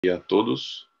A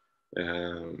todos.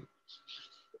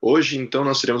 Hoje, então,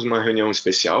 nós teremos uma reunião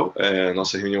especial,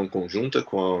 nossa reunião conjunta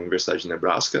com a Universidade de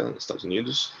Nebraska, nos Estados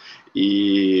Unidos,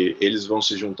 e eles vão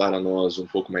se juntar a nós um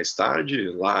pouco mais tarde,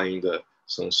 lá ainda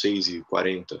são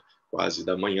 6h40 quase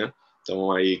da manhã,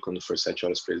 então aí quando for 7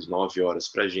 horas para eles, 9 horas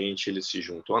para a gente, eles se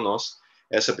juntam a nós.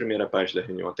 Essa primeira parte da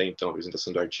reunião até então, a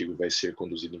apresentação do artigo vai ser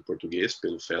conduzida em português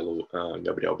pelo fellow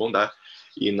Gabriel Bondar,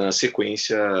 e na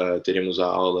sequência teremos a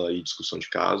aula e discussão de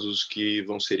casos que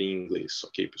vão ser em inglês,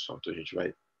 ok, pessoal? Então a gente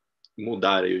vai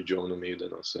mudar aí o idioma no meio da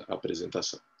nossa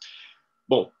apresentação.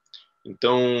 Bom,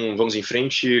 então vamos em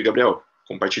frente. Gabriel,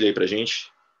 compartilha aí pra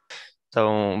gente.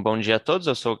 Então, bom dia a todos,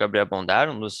 eu sou o Gabriel Bondar,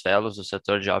 um dos fellows do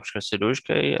setor de óptica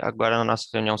cirúrgica e agora na nossa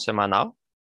reunião semanal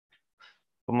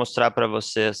vou mostrar para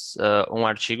vocês um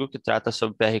artigo que trata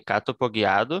sobre PRK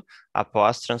topoguiado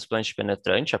após transplante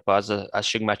penetrante, após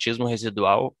astigmatismo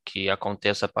residual que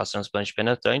aconteça após transplante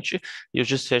penetrante e os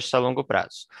desfechos a longo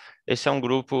prazo. Esse é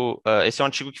um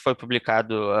artigo que foi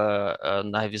publicado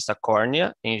na revista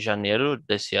Córnea em janeiro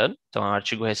desse ano, então é um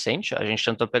artigo recente. A gente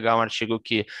tentou pegar um artigo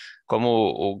que, como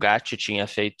o Gatti tinha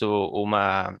feito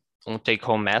um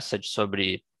take-home message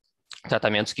sobre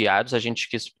tratamentos guiados, a gente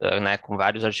quis, né, com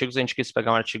vários artigos, a gente quis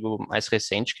pegar um artigo mais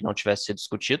recente que não tivesse sido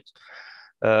discutido.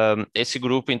 Esse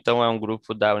grupo, então, é um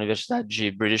grupo da Universidade de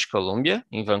British Columbia,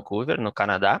 em Vancouver, no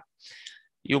Canadá.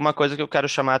 E uma coisa que eu quero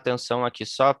chamar a atenção aqui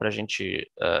só para a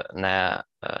gente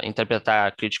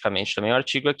interpretar criticamente também o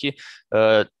artigo é que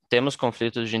temos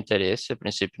conflitos de interesse, a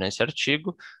princípio, nesse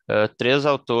artigo.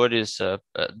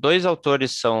 Dois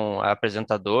autores são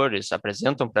apresentadores,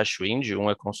 apresentam para a Schwind, um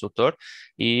é consultor,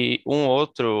 e um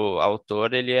outro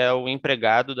autor, ele é o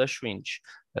empregado da Schwind,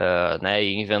 né,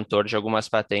 e inventor de algumas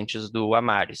patentes do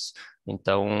Amaris.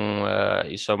 Então,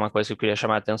 isso é uma coisa que eu queria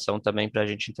chamar a atenção também para a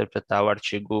gente interpretar o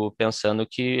artigo pensando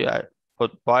que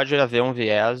pode haver um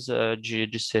viés de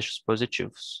desfechos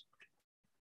positivos.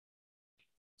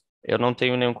 Eu não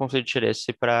tenho nenhum conflito de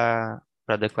interesse para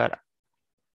declarar.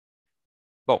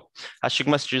 Bom,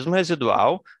 astigmatismo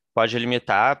residual pode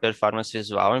limitar a performance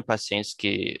visual em pacientes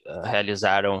que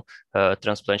realizaram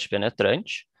transplante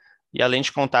penetrante, e a lente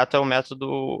de contato é um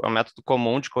método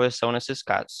comum de correção nesses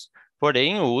casos.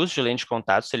 Porém, o uso de lente de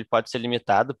contato ele pode ser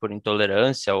limitado por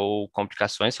intolerância ou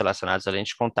complicações relacionadas à lente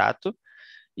de contato,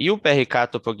 e o PRK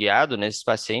topoguiado nesses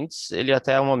pacientes, ele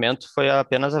até o momento foi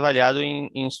apenas avaliado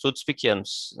em estudos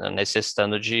pequenos,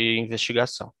 necessitando de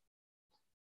investigação.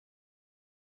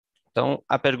 Então,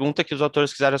 a pergunta que os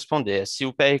autores quiseram responder é se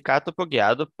o PRK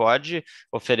topoguiado pode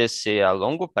oferecer a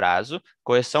longo prazo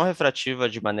correção refrativa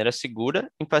de maneira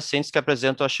segura em pacientes que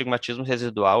apresentam astigmatismo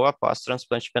residual após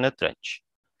transplante penetrante.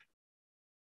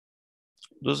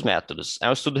 Dos métodos. É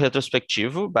um estudo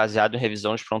retrospectivo, baseado em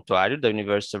revisão de prontuário da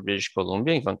University of British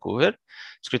Columbia, em Vancouver.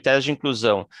 Os critérios de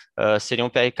inclusão seriam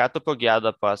PRK topoguiado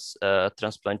após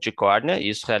transplante de córnea,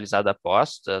 isso realizado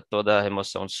após toda a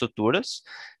remoção de suturas,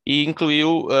 e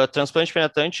incluiu transplante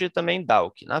penetrante e também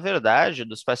DALK. Na verdade,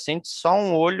 dos pacientes, só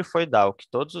um olho foi DALK,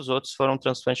 todos os outros foram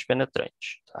transplante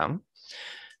penetrante, tá?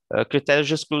 Critérios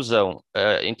de exclusão,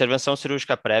 intervenção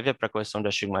cirúrgica prévia para correção de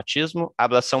astigmatismo,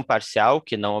 ablação parcial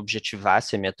que não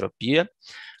objetivasse hemiatropia,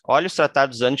 olhos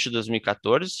tratados antes de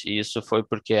 2014, e isso foi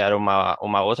porque era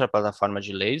uma outra plataforma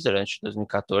de laser antes de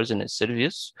 2014 nesse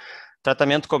serviço,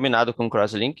 tratamento combinado com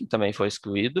crosslinking também foi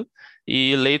excluído,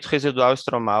 e leito residual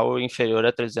estromal inferior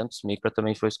a 300 micra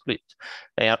também foi excluído.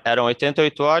 Eram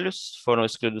 88 olhos, foram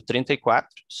excluídos 34,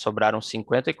 sobraram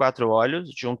 54 olhos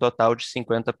de um total de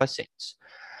 50 pacientes.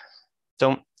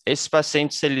 Então, esses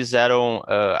pacientes eles eram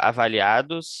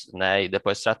avaliados, né, e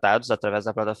depois tratados através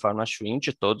da plataforma Schwind,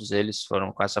 todos eles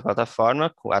foram com essa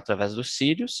plataforma, através dos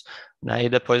cílios, né, e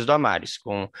depois do Amaris,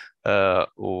 com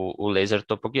o laser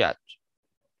topoguiado.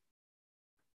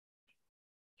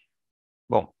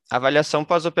 Bom, a avaliação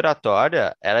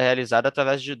pós-operatória era realizada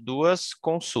através de duas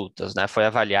consultas, né? Foi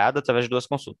avaliada através de duas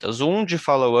consultas. Um de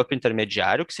follow-up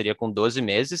intermediário, que seria com 12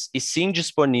 meses, e sim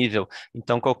disponível.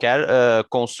 Então, qualquer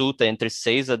consulta entre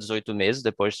 6 a 18 meses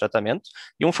depois de tratamento.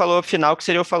 E um follow-up final, que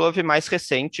seria o follow-up mais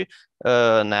recente,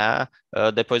 né?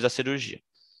 Depois da cirurgia.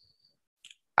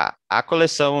 A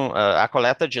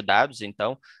coleta de dados,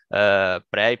 então,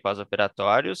 pré e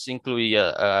pós-operatórios,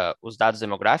 incluía os dados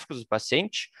demográficos do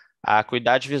paciente, a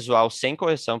acuidade visual sem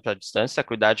correção para a distância, a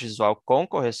acuidade visual com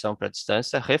correção para a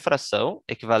distância, refração,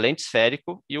 equivalente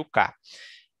esférico e o K.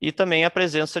 E também a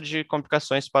presença de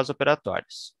complicações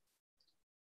pós-operatórias.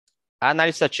 A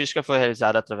análise estatística foi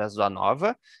realizada através do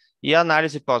ANOVA, E a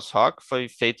análise pós-hoc foi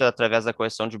feita através da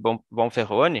correção de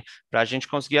Bonferroni para a gente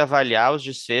conseguir avaliar os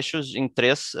desfechos em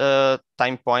 3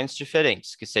 time points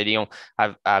diferentes, que seriam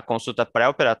a consulta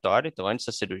pré-operatória, então antes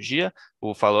da cirurgia,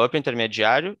 o follow-up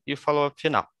intermediário e o follow-up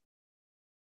final.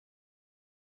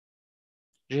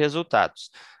 De resultados.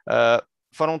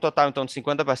 Foram um total, então, de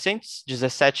 50 pacientes,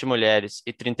 17 mulheres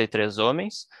e 33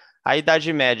 homens. A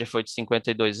idade média foi de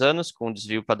 52 anos, com um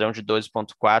desvio padrão de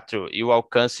 12,4 e o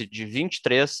alcance de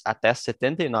 23 até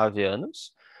 79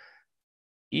 anos.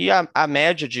 E a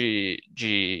média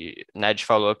de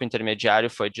follow-up intermediário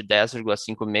foi de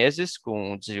 10,5 meses,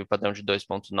 com um desvio padrão de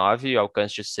 2,9 e o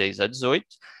alcance de 6 a 18.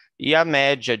 E a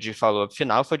média de follow-up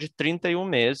final foi de 31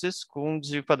 meses, com um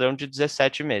desvio padrão de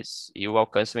 17 meses, e o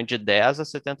alcance vem de 10 a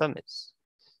 70 meses.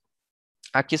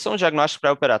 Aqui são os diagnósticos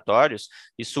pré-operatórios,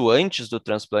 isso antes do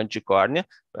transplante de córnea,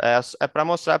 é para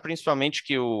mostrar principalmente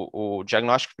que o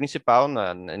diagnóstico principal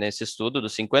nesse estudo,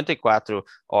 dos 54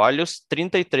 olhos,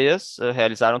 33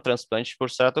 realizaram transplante por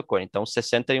ceratocone, então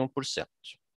 61%.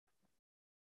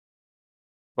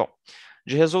 Bom,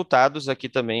 de resultados aqui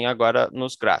também agora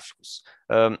nos gráficos.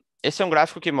 Esse é um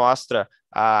gráfico que mostra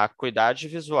a acuidade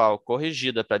visual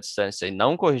corrigida para a distância e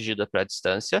não corrigida para a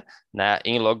distância, né,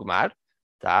 em logmar,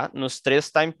 tá, nos 3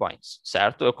 time points,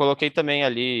 certo? Eu coloquei também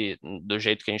ali do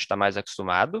jeito que a gente está mais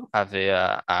acostumado a ver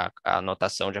a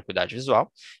anotação de acuidade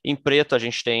visual. Em preto a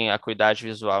gente tem a acuidade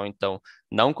visual, então,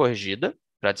 não corrigida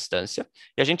para a distância,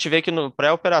 e a gente vê que no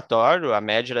pré-operatório a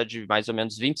média era de mais ou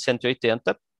menos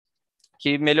 20/180,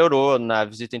 que melhorou na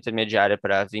visita intermediária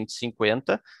para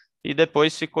 20/50 e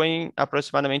depois ficou em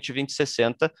aproximadamente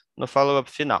 20/60 no follow-up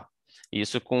final.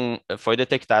 Isso foi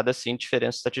detectada, assim,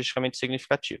 diferença estatisticamente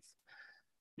significativa.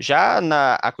 Já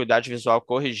na acuidade visual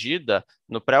corrigida,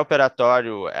 no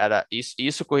pré-operatório, era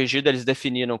isso corrigido, eles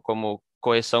definiram como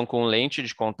correção com lente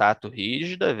de contato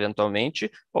rígida, eventualmente,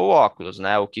 ou óculos,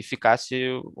 né? O que ficasse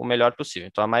o melhor possível.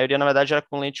 Então, a maioria, na verdade, era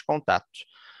com lente de contato.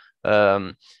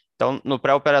 Então, no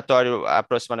pré-operatório,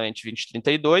 aproximadamente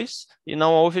 20/32, e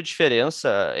não houve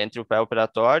diferença entre o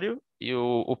pré-operatório e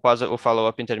o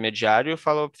follow-up intermediário e o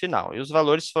follow-up final. E os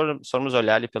valores, se formos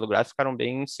olhar ali pelo gráfico, ficaram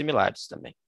bem similares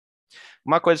também.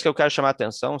 Uma coisa que eu quero chamar a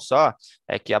atenção só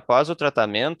é que após o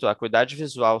tratamento, a acuidade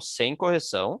visual sem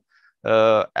correção,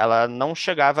 ela não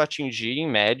chegava a atingir, em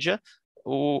média,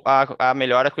 a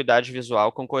melhor acuidade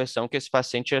visual com correção que esse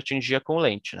paciente atingia com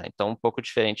lente, né? Então, um pouco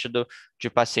diferente de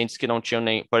pacientes que não tinham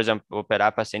nem, por exemplo,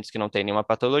 operar pacientes que não têm nenhuma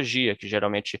patologia, que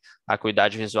geralmente a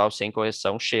acuidade visual sem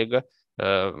correção chega,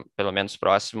 pelo menos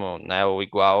próximo, né, ou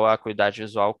igual à acuidade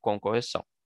visual com correção.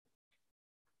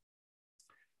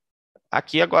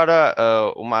 Aqui agora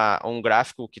um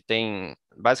gráfico que tem,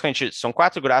 basicamente, são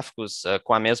 4 gráficos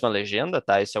com a mesma legenda,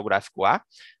 tá? Esse é o gráfico A,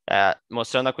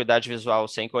 mostrando a acuidade visual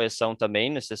sem correção também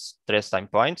nesses 3 time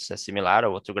points, é similar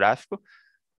ao outro gráfico,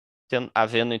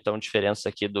 havendo então diferença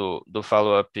aqui do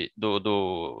follow-up,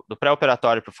 do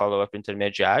pré-operatório para o follow-up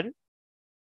intermediário,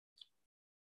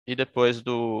 e depois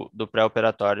do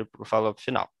pré-operatório para o follow-up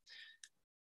final.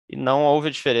 E não houve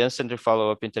diferença entre o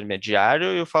follow-up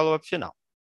intermediário e o follow-up final.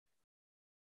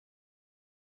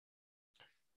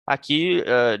 Aqui,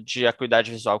 de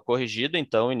acuidade visual corrigida,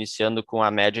 então, iniciando com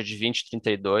a média de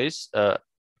 20/32,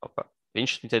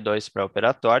 20/32 para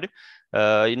operatório,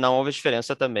 e não houve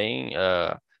diferença também,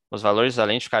 os valores,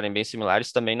 além de ficarem bem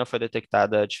similares, também não foi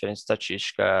detectada a diferença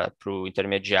estatística para o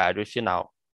intermediário e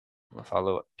final, no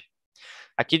follow-up.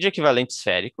 Aqui de equivalente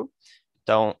esférico,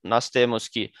 então, nós temos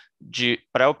que, de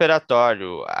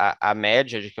pré-operatório, a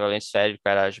média de equivalente esférico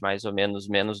era de mais ou menos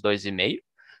menos 2,5,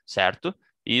 certo?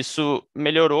 Isso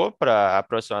melhorou para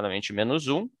aproximadamente menos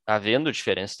 1, havendo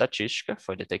diferença estatística,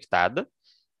 foi detectada.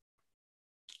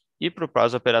 E para o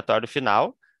pós-operatório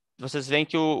final, vocês veem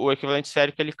que o equivalente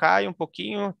esférico ele cai um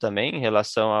pouquinho também em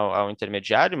relação ao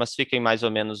intermediário, mas fica em mais ou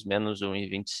menos menos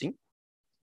 1,25.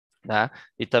 Né?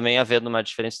 E também havendo uma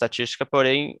diferença estatística,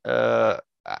 porém,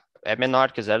 é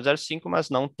menor que 0,05, mas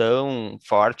não tão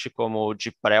forte como o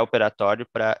de pré-operatório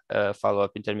para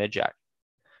follow-up intermediário.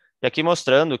 E aqui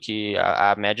mostrando que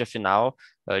a média final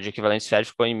de equivalente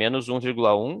esférico ficou em menos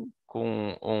 1,1,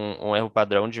 com um erro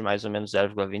padrão de mais ou menos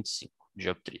 0,25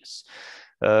 dioptrias.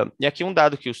 E aqui um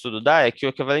dado que o estudo dá é que o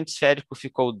equivalente esférico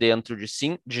ficou dentro de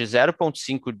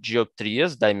 0,5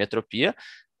 dioptrias da himetropia,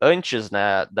 antes,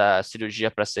 né, da cirurgia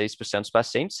para 6% dos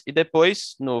pacientes, e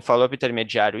depois, no follow-up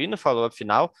intermediário e no follow-up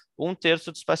final,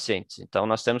 1/3 dos pacientes. Então,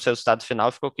 nós temos o resultado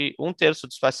final, ficou que 1/3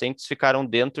 dos pacientes ficaram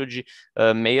dentro de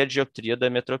meia dioptria da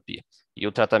himetropia. E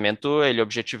o tratamento, ele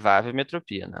objetivava a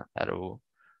himetropia, né?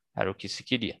 Era o que se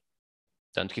queria.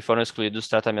 Tanto que foram excluídos os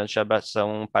tratamentos de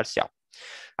aberração parcial.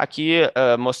 Aqui,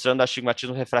 mostrando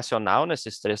astigmatismo refracional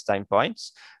nesses 3 time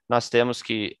points, nós temos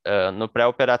que no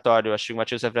pré-operatório o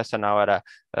astigmatismo refracional era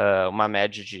uma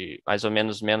média de mais ou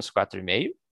menos menos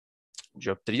 4,5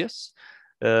 dioptrias,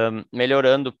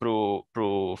 melhorando para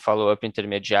o follow-up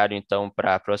intermediário, então,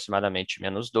 para aproximadamente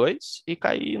menos 2, e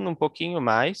caindo um pouquinho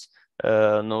mais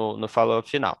no follow-up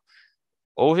final.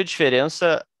 Houve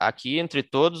diferença aqui entre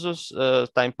todos os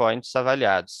time points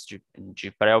avaliados, de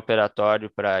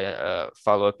pré-operatório para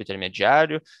follow-up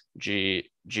intermediário, de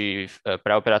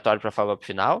pré-operatório para follow-up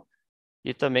final,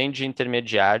 e também de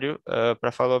intermediário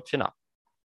para follow-up final.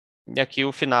 E aqui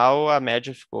o final, a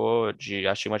média ficou de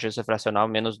astigmatismo refracional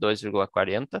menos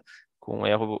 2,40, com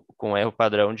erro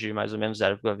padrão de mais ou menos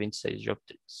 0,26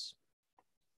 dioptrias.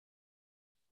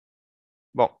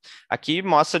 Bom, aqui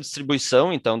mostra a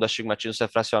distribuição, então, do astigmatismo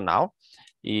refracional,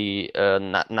 e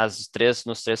nos 3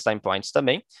 time points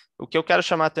também. O que eu quero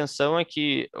chamar a atenção é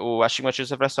que o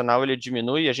astigmatismo refracional ele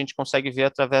diminui e a gente consegue ver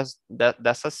através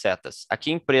dessas setas.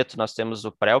 Aqui em preto nós temos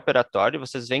o pré-operatório,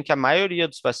 vocês veem que a maioria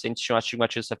dos pacientes tinham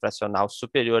astigmatismo refracional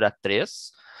superior a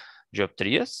 3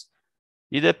 dioptrias,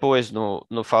 e depois,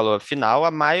 no follow-up final,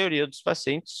 a maioria dos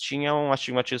pacientes tinham um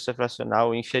astigmatismo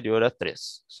refracional inferior a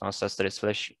 3. São essas 3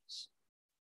 flechinhas.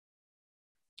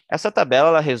 Essa tabela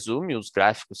ela resume os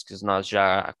gráficos que nós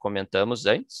já comentamos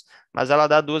antes, mas ela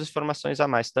dá 2 informações a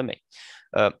mais também.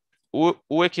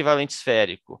 O equivalente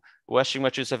esférico, o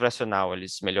astigmatismo refracional,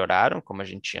 eles melhoraram, como a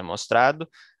gente tinha mostrado.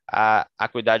 A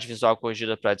acuidade visual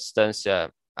corrigida para a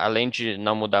distância, além de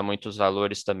não mudar muito os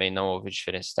valores, também não houve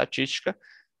diferença estatística.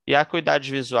 E a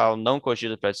acuidade visual não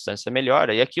corrigida para a distância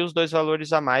melhora. E aqui os 2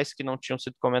 valores a mais que não tinham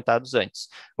sido comentados antes.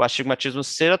 O astigmatismo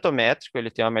ceratométrico, ele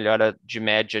tem uma melhora de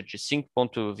média de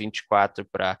 5,24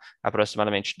 para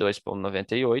aproximadamente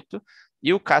 2,98.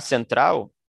 E o K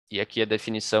central, e aqui a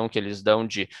definição que eles dão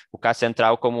de o K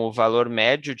central como o valor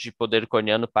médio de poder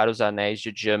coniano para os anéis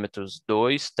de diâmetros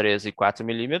 2, 3 e 4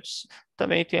 milímetros,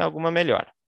 também tem alguma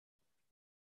melhora.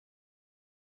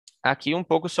 Aqui um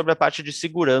pouco sobre a parte de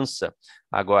segurança,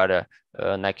 agora,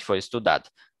 né, que foi estudado.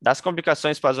 Das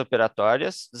complicações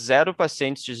pós-operatórias, 0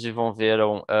 pacientes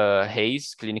desenvolveram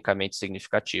RAIS clinicamente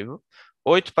significativo,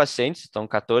 8 pacientes, então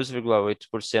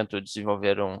 14,8%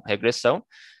 desenvolveram regressão,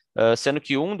 sendo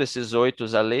que um desses 8,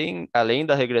 além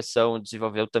da regressão,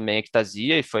 desenvolveu também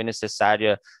ectasia e foi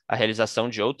necessária a realização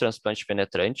de outro transplante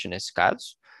penetrante nesse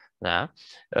caso. Né?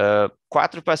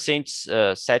 4 pacientes,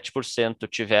 7%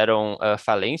 tiveram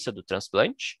falência do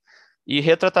transplante, e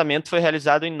retratamento foi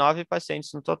realizado em 9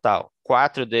 pacientes no total.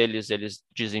 4 deles eles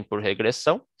dizem por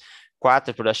regressão,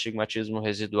 4 por astigmatismo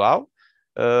residual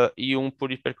e 1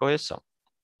 por hipercorreção.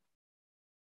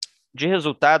 De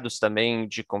resultados também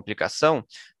de complicação,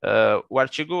 o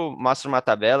artigo mostra uma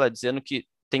tabela dizendo que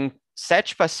tem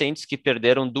 7 pacientes que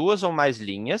perderam 2 ou mais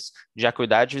linhas de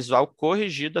acuidade visual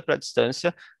corrigida para a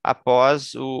distância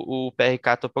após o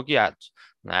PRK topoguiado,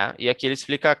 né? E aqui ele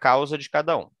explica a causa de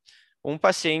cada um. Um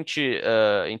paciente,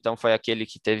 então, foi aquele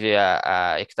que teve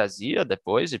a ectasia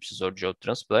depois e precisou de outro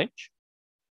transplante.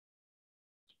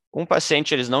 Um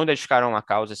paciente, eles não identificaram uma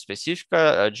causa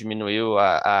específica, diminuiu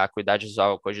a acuidade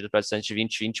visual corrigida para a distância de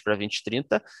 20/20 para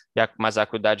 20/30, mas a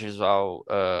acuidade visual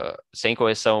sem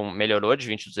correção melhorou de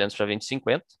 20/200 para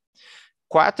 20/50.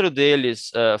 4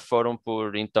 deles foram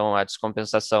por, então, a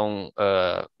descompensação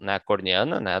né,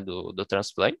 corneana, né, do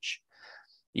transplante.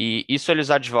 E isso eles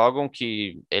advogam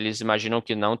que, eles imaginam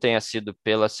que não tenha sido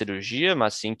pela cirurgia,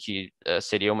 mas sim que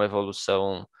seria uma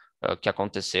evolução que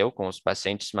aconteceu com os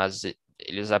pacientes, mas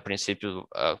eles, a princípio,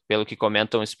 pelo que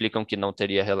comentam, explicam que não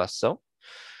teria relação.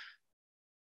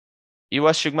 E o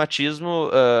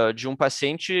astigmatismo de um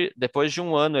paciente, depois de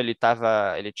 1 ano, ele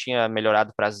tinha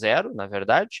melhorado para 0, na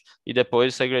verdade, e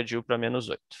depois regrediu para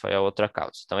 -8. Foi a outra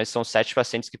causa. Então, esses são 7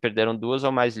 pacientes que perderam 2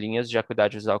 ou mais linhas de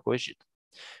acuidade visual corrigida.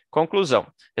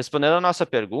 Conclusão. Respondendo à nossa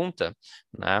pergunta,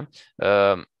 né,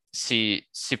 se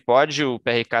pode o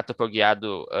PRK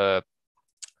topoguiado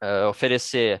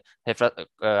oferecer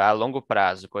a longo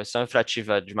prazo correção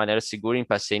refrativa de maneira segura em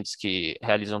pacientes que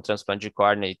realizam transplante de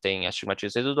córnea e têm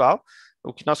astigmatismo residual,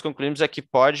 o que nós concluímos é que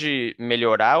pode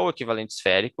melhorar o equivalente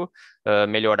esférico,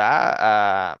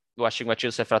 melhorar o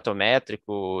astigmatismo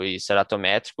refratométrico e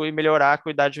ceratométrico e melhorar a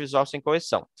acuidade visual sem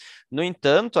correção. No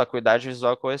entanto, a acuidade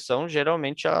visual correção,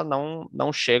 geralmente, ela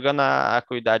não chega na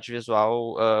acuidade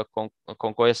visual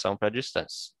com correção para a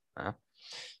distância, né?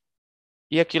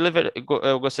 E aqui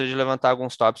eu gostaria de levantar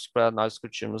alguns tópicos para nós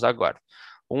discutirmos agora.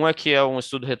 Um aqui é um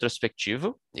estudo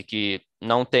retrospectivo, e que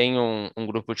não tem um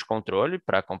grupo de controle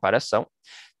para comparação.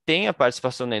 tem a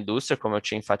participação da indústria, como eu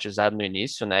tinha enfatizado no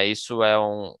início, né? Isso é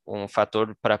um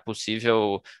fator para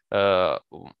possível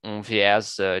um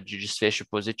viés de desfecho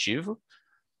positivo,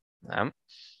 né?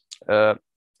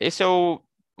 Esse é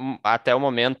até o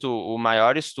momento, o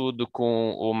maior estudo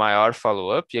com o maior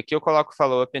follow-up, e aqui eu coloco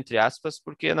follow-up entre aspas,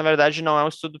 porque na verdade não é um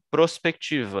estudo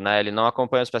prospectivo, né? Ele não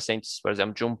acompanha os pacientes, por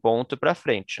exemplo, de um ponto para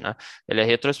frente, né? Ele é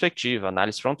retrospectivo,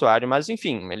 análise prontuário, mas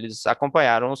enfim, eles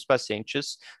acompanharam os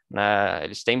pacientes, né?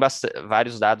 Eles têm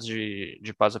vários dados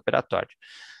de pós-operatório.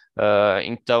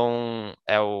 Então,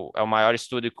 é o maior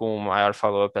estudo com o maior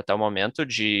follow-up até o momento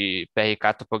de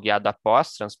PRK topoguiado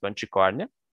após transplante de córnea.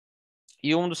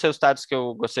 E um dos resultados que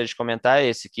eu gostaria de comentar é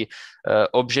esse, que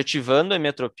objetivando a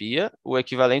hemetropia, o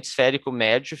equivalente esférico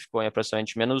médio ficou em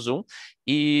aproximadamente -1,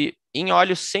 e em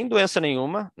olhos sem doença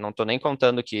nenhuma, não estou nem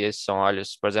contando que esses são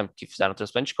olhos, por exemplo, que fizeram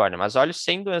transplante de córnea, mas olhos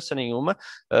sem doença nenhuma,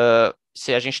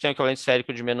 se a gente tem um equivalente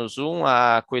esférico de -1,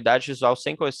 a acuidade visual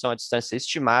sem correção à distância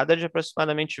estimada é de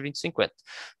aproximadamente 20/50.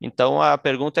 Então, a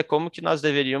pergunta é como que nós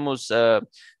deveríamos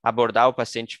abordar o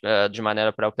paciente de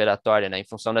maneira pré-operatória, né, em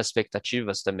função das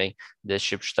expectativas também desse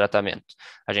tipo de tratamento.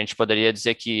 A gente poderia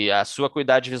dizer que a sua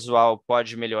acuidade visual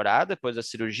pode melhorar depois da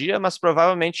cirurgia, mas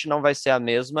provavelmente não vai ser a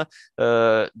mesma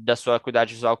da sua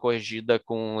acuidade visual corrigida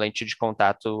com lente de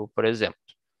contato, por exemplo.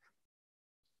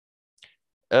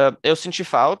 Eu senti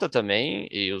falta também,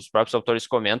 e os próprios autores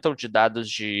comentam, de dados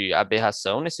de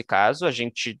aberração nesse caso.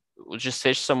 Os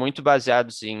desfechos são muito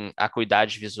baseados em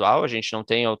acuidade visual, a gente não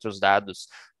tem outros dados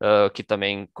que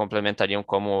também complementariam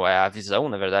como é a visão,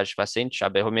 na verdade, do paciente,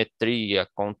 aberrometria,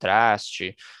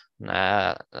 contraste,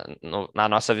 né? Na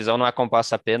nossa visão não é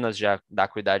composta apenas da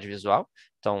acuidade visual,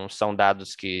 então são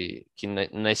dados que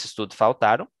nesse estudo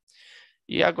faltaram.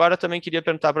 E agora também queria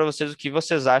perguntar para vocês o que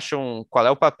vocês acham, qual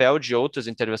é o papel de outras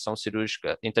intervenções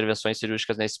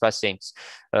cirúrgicas nesses pacientes.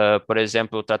 Por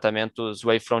exemplo, tratamentos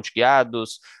wavefront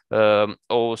guiados,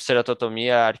 ou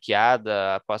ceratotomia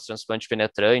arqueada após transplante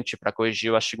penetrante para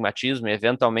corrigir o astigmatismo e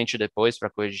eventualmente depois para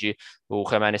corrigir o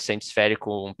remanescente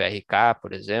esférico, um PRK,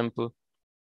 por exemplo.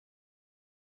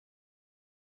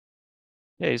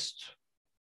 E é isso.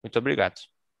 Muito obrigado.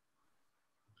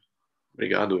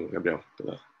 Obrigado, Gabriel,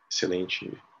 pela excelente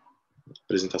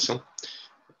apresentação.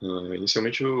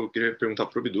 Inicialmente, eu queria perguntar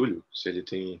para o Abdúlio se ele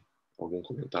tem algum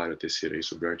comentário a tecer aí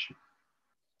sobre o artigo.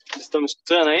 Vocês estão me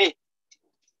escutando aí?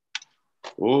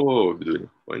 Ô, Abdúlio,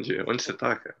 onde você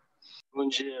está, cara? Bom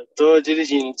dia, estou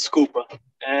dirigindo, desculpa.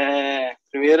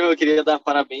 Primeiro, eu queria dar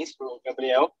parabéns para o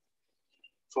Gabriel.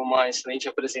 Foi uma excelente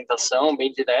apresentação,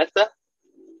 bem direta.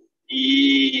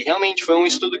 E realmente foi um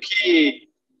estudo que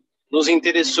nos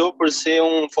interessou por ser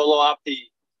um follow-up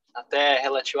até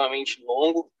relativamente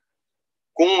longo,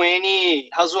 com um N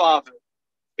razoável,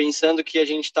 pensando que a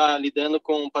gente está lidando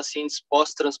com pacientes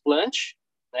pós-transplante,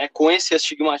 né, com esse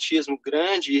astigmatismo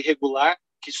grande e irregular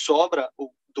que sobra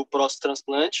do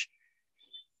pós-transplante.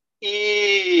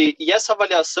 E essa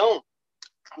avaliação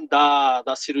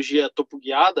da cirurgia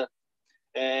topoguiada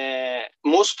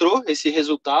mostrou esse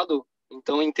resultado,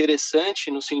 então, interessante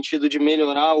no sentido de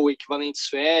melhorar o equivalente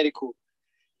esférico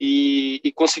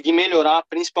e conseguir melhorar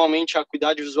principalmente a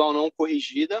acuidade visual não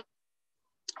corrigida,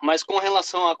 mas com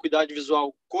relação à acuidade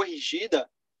visual corrigida,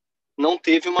 não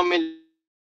teve uma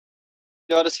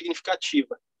melhora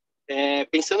significativa.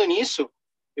 Pensando nisso,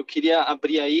 eu queria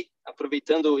abrir aí,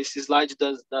 aproveitando esse slide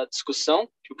da discussão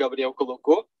que o Gabriel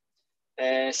colocou,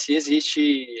 se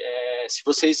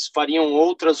vocês fariam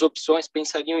outras opções,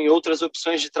 pensariam em outras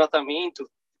opções de tratamento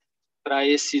para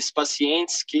esses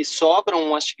pacientes que sobram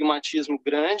um astigmatismo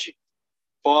grande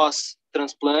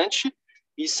pós-transplante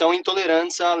e são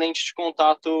intolerantes à lente de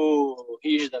contato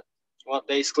rígida ou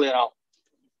até escleral.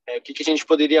 O que a gente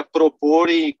poderia propor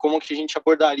e como que a gente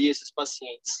abordaria esses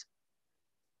pacientes?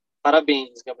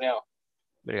 Parabéns, Gabriel.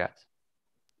 Obrigado.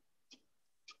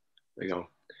 Legal.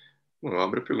 Bom, eu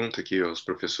abro a pergunta aqui aos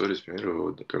professores. Primeiro,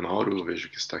 o Dr. Mauro, vejo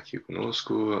que está aqui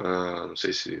conosco. Não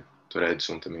sei se o Dr.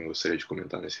 Edson também gostaria de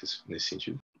comentar nesse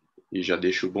sentido. E já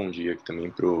deixo o bom dia aqui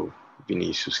também para o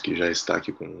Vinícius, que já está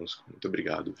aqui conosco. Muito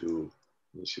obrigado, viu,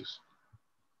 Vinícius?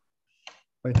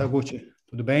 Oi, Taguchi,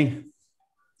 tudo bem?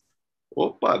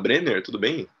 Opa, Brenner, tudo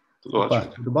bem? Tudo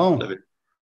ótimo. Tudo bom?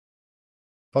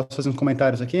 Posso fazer uns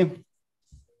comentários aqui?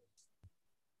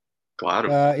 Claro.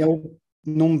 Eu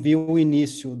não vi o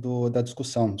início da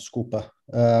discussão, desculpa.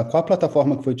 Qual a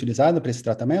plataforma que foi utilizada para esse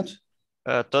tratamento?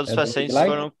 Todos os pacientes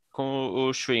foram com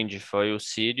o Schwind, foi o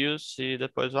Sirius e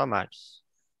depois o Amaris.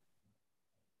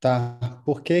 Tá.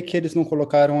 Por que eles não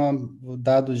colocaram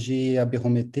dados de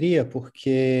aberrometria?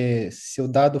 Porque se o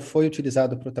dado foi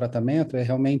utilizado para o tratamento, é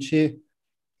realmente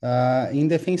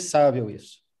indefensável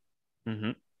isso.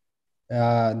 Uhum.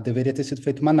 deveria ter sido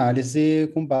feita uma análise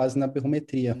com base na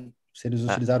aberrometria. Se eles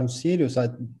utilizaram cílios,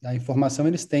 a informação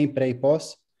eles têm pré e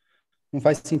pós, não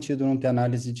faz sentido não ter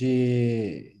análise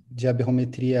de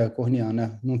aberrometria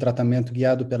corneana, num tratamento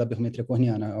guiado pela aberrometria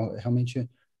corneana. Realmente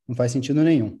não faz sentido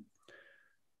nenhum.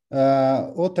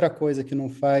 Outra coisa que não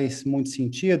faz muito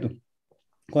sentido,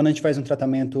 quando a gente faz um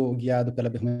tratamento guiado pela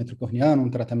aberrometria corneana, um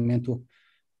tratamento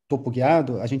topo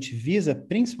guiado, a gente visa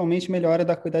principalmente melhora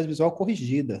da acuidade visual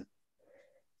corrigida.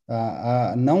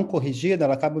 A não corrigida,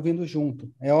 ela acaba vindo junto.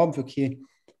 É óbvio que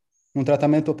num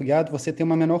tratamento topo guiado você tem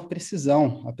uma menor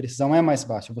precisão, a precisão é mais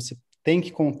baixa, você tem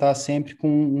que contar sempre com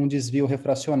um desvio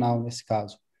refracional nesse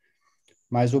caso.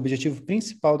 Mas o objetivo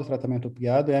principal do tratamento topo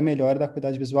guiado é a melhora da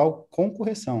acuidade visual com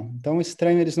correção. Então, é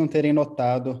estranho eles não terem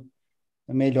notado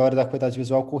a melhora da acuidade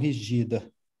visual corrigida.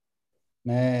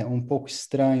 Né? Um pouco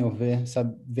estranho ver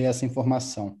essa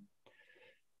informação.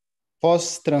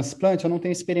 Pós-transplante, eu não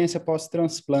tenho experiência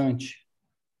pós-transplante.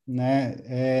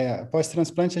 Né?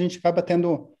 Pós-transplante, a gente acaba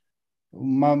tendo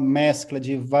uma mescla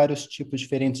de vários tipos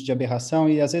diferentes de aberração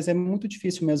e, às vezes, é muito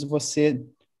difícil mesmo você,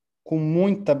 com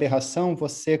muita aberração,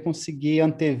 você conseguir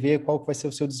antever qual vai ser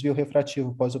o seu desvio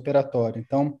refrativo pós-operatório.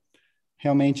 Então,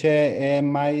 realmente é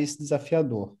mais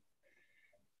desafiador.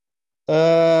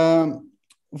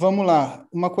 Vamos lá.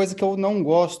 Uma coisa que eu não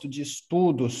gosto de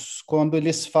estudos, quando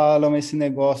eles falam esse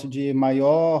negócio de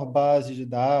maior base de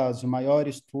dados, maior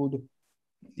estudo,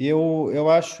 eu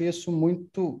acho isso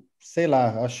muito, sei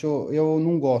lá, eu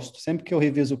não gosto. Sempre que eu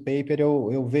reviso o paper,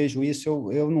 eu vejo isso,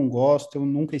 eu não gosto, eu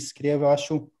nunca escrevo, eu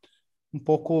acho um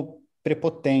pouco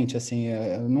prepotente, assim,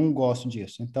 eu não gosto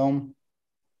disso. Então,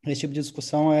 esse tipo de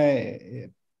discussão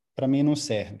para mim não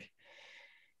serve.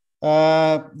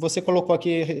 Você colocou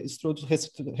aqui estudo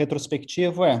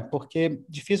retrospectivo, porque é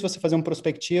difícil você fazer um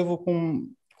prospectivo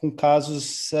com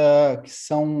casos que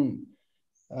são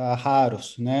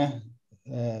raros, né?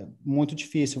 Muito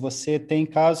difícil. Você tem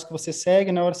casos que você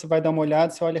segue, na hora você vai dar uma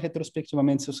olhada, você olha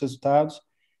retrospectivamente seus resultados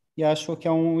e acho que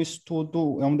é um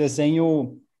estudo, é um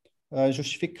desenho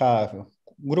justificável.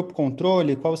 Grupo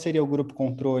controle, qual seria o grupo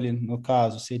controle no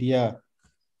caso? Seria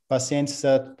pacientes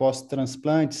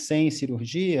pós-transplante sem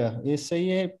cirurgia? Esse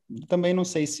aí também não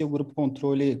sei se o grupo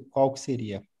controle qual que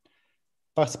seria.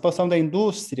 Participação da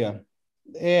indústria,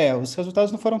 os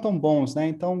resultados não foram tão bons, né?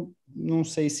 Então, não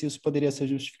sei se isso poderia ser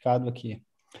justificado aqui.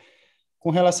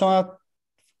 Com relação a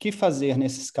que fazer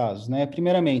nesses casos, né?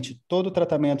 Primeiramente, todo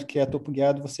tratamento que é topo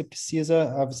guiado, você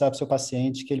precisa avisar para o seu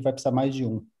paciente que ele vai precisar mais de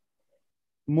um.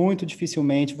 Muito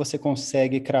dificilmente você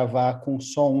consegue cravar com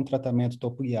só um tratamento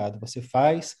topo guiado.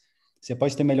 Você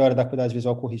pode ter melhora da acuidade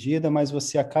visual corrigida, mas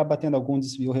você acaba tendo algum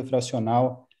desvio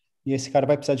refracional e esse cara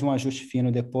vai precisar de um ajuste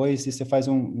fino depois, e você faz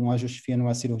um ajuste fino,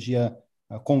 uma cirurgia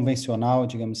convencional,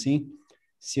 digamos assim,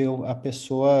 se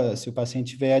o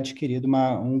paciente tiver adquirido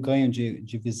um ganho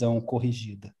de visão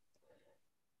corrigida.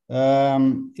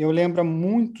 Eu lembro há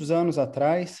muitos anos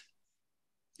atrás,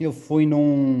 eu fui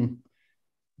num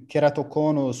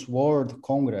Keratoconus World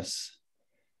Congress,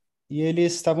 e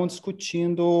eles estavam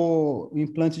discutindo o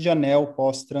implante de anel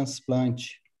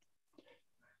pós-transplante.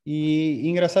 E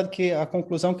engraçado que a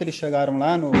conclusão que eles chegaram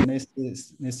lá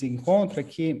nesse encontro é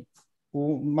que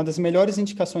uma das melhores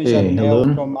indicações de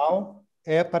anel cromal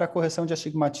é para a correção de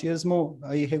astigmatismo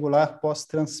irregular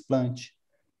pós-transplante.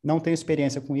 Não tenho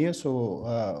experiência com isso,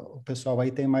 o pessoal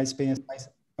aí tem mais experiência, mas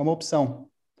é uma opção.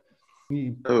 E,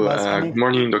 good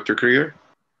morning, Dr. Krieger.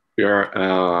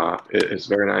 It's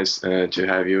very nice to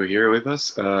have you here with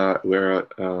us. We're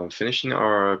finishing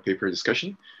our paper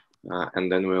discussion,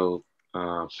 and then we'll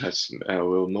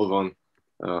move on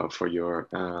for your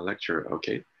lecture.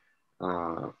 Okay.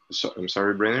 So I'm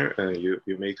sorry, Brenner.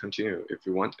 You may continue if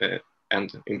you want,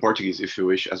 and in Portuguese if you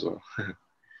wish as well.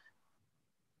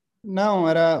 Não,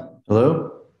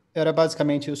 era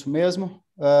basicamente isso mesmo.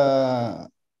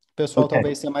 O pessoal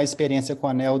talvez tenha mais experiência com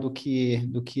anel do que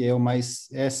eu,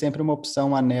 mas é sempre uma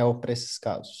opção anel para esses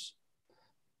casos.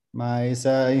 Mas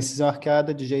a incisão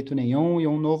arqueada de jeito nenhum e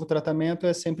um novo tratamento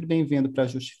é sempre bem-vindo para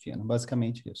ajuste fino,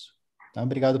 basicamente isso. Então,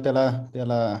 obrigado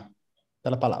pela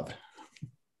palavra.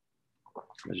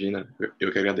 Imagina,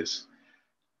 eu que agradeço.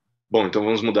 Bom, então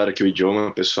vamos mudar aqui o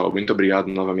idioma, pessoal. Muito obrigado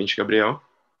novamente, Gabriel.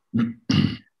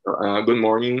 Good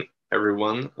morning,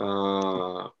 everyone.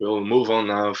 We'll move on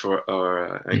now for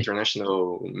our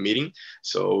international meeting.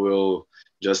 So we'll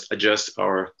just adjust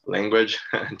our language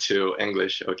to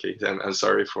English. Okay, and I'm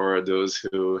sorry for those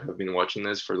who have been watching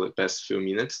us for the past few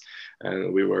minutes.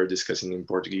 And we were discussing in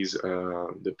Portuguese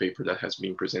the paper that has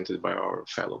been presented by our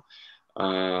fellow.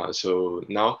 So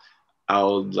now I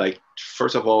would like,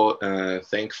 first of all,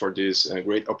 thank for this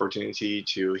great opportunity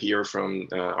to hear from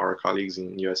our colleagues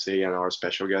in USA and our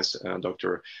special guest,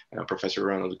 Professor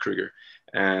Ronald Kruger.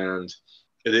 And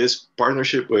this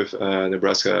partnership with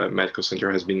Nebraska Medical Center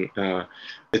has been,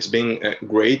 it's been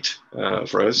great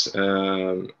for us.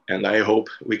 And I hope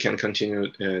we can continue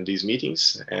these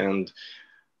meetings. And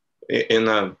in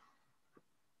a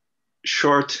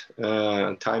short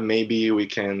time, maybe we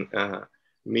can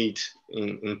meet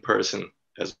in person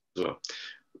as well.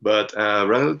 But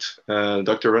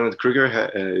Dr. Ronald Kruger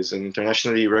is an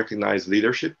internationally recognized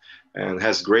leadership and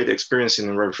has great experience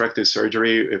in refractive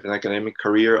surgery with an academic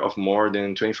career of more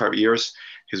than 25 years.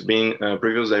 He's been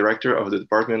previous director of the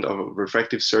Department of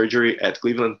Refractive Surgery at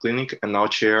Cleveland Clinic and now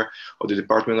chair of the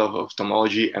Department of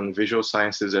Ophthalmology and Visual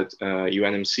Sciences at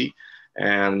UNMC,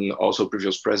 and also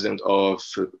previous president of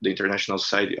the International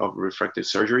Society of Refractive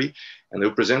Surgery. And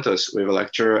he'll present us with a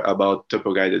lecture about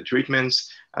topo-guided treatments.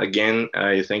 Again,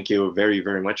 I thank you very,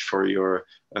 very much for your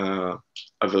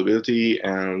availability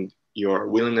and your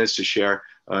willingness to share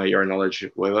your knowledge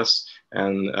with us.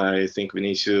 And I think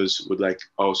Vinicius would like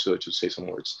also to say some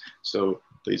words. So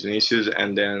please, Vinicius,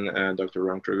 and then Dr.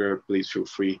 Ron Kruger, please feel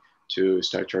free to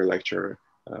start your lecture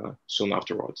soon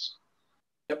afterwards.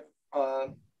 Yep.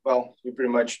 Well, you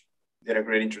pretty much did a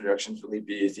great introduction,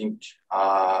 Felipe. I think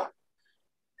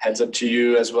heads up to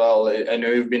you as well. I know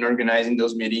you've been organizing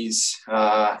those meetings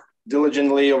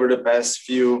diligently over the past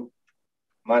few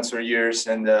months or years,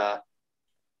 and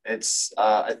it's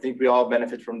I think we all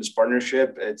benefit from this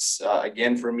partnership. It's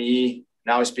again, for me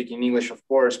now speaking English, of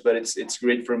course, but it's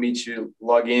great for me to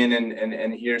log in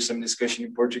and hear some discussion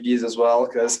in Portuguese as well,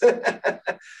 because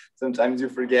sometimes you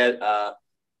forget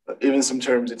even some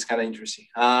terms. It's kind of interesting.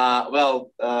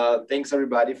 Thanks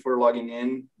everybody for logging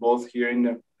in, both here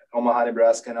in Omaha,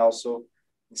 Nebraska, and also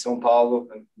in São Paulo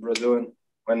and Brazil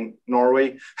and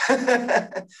Norway.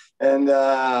 And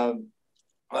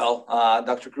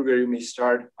Dr. Kruger, you may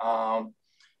start.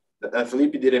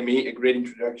 Felipe did a great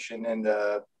introduction, and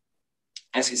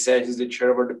as he said, he's the chair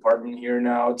of our department here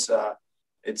now.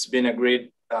 It's been a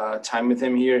great time with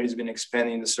him here. He's been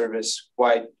expanding the service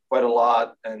quite a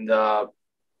lot, and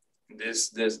this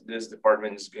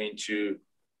department is going to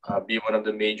be one of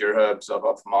the major hubs of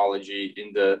ophthalmology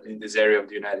in this area of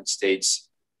the United States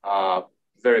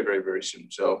very, very, very soon.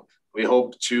 So we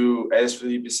hope to, as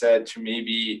Felipe said, to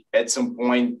maybe at some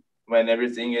point when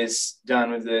everything is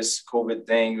done with this COVID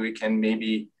thing, we can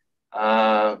maybe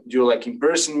do like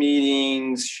in-person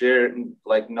meetings, share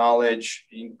like knowledge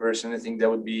in person. I think that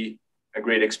would be a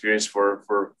great experience for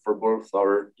both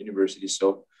our universities.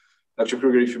 So Dr.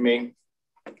 Kruger, if you may.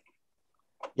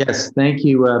 Yes, thank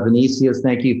you, Vinicius.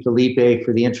 Thank you, Felipe,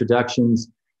 for the introductions.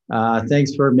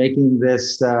 Thanks for making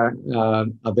this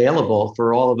available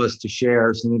for all of us to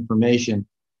share some information.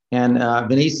 And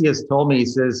Vinicius told me, he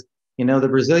says, you know, the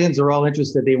Brazilians are all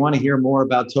interested. They want to hear more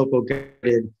about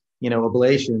topo-guided,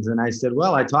 ablations. And I said,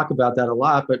 well, I talk about that a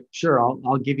lot, but sure,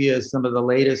 I'll give you some of the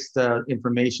latest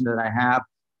information that I have.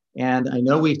 And I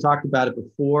know we've talked about it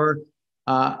before.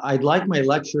 I'd like my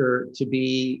lecture to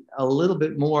be a little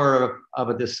bit more of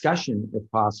a discussion, if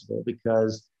possible,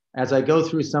 because as I go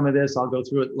through some of this, I'll go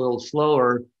through it a little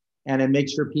slower and then make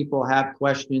sure people have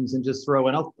questions and just throw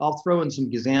in. I'll throw in some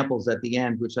examples at the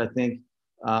end, which I think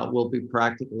will be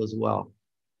practical as well.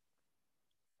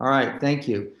 All right, thank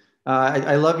you.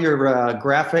 I love your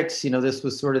graphics. This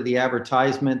was sort of the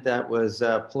advertisement that was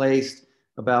placed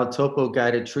about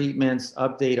topo-guided treatments,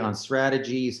 update on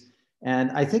strategies.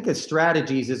 And I think that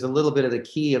strategies is a little bit of the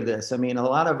key of this. I mean, a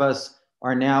lot of us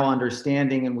are now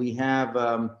understanding, and we have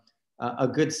a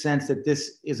good sense that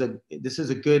this is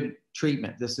a good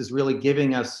treatment. This is really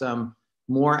giving us some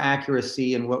more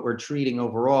accuracy in what we're treating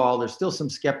overall. There's still some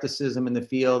skepticism in the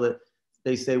field that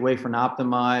they say wayfront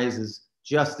optimize is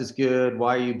just as good.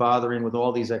 Why are you bothering with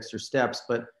all these extra steps?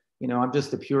 But I'm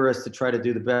just a purist to try to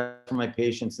do the best for my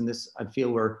patients. And this, I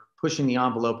feel we're pushing the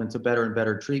envelope into better and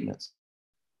better treatments.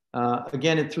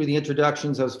 Again, through the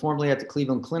introductions, I was formerly at the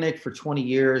Cleveland Clinic for 20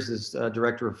 years as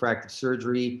director of refractive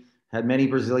surgery, had many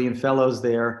Brazilian fellows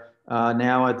there,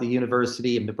 now at the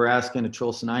University of Nebraska and the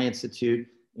Trolson Eye Institute,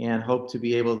 and hope to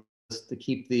be able to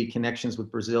keep the connections with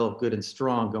Brazil good and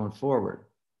strong going forward.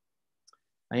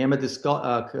 I am a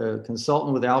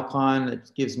consultant with Alcon.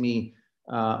 It gives me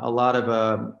a lot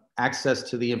of access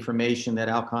to the information that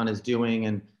Alcon is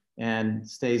doing and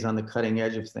stays on the cutting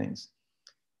edge of things.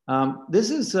 This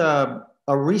is a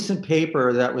recent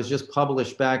paper that was just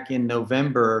published back in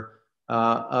November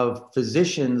of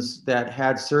physicians that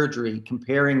had surgery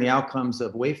comparing the outcomes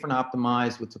of wayfront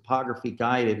optimized with topography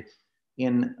guided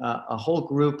in a whole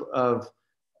group of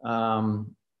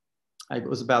it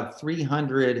was about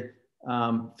 300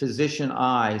 physician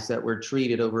eyes that were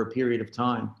treated over a period of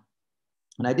time.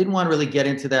 And I didn't want to really get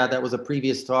into that. That was a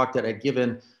previous talk that I'd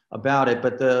given about it.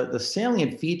 But the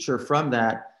salient feature from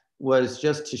that was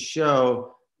just to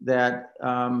show that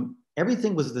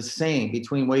everything was the same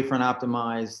between Wavefront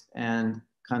Optimized and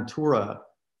Contura.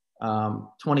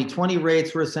 20/20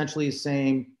 rates were essentially the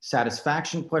same.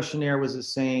 Satisfaction questionnaire was the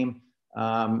same,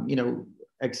 you know,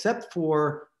 except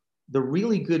for the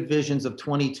really good visions of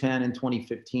 2010 and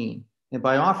 2015. And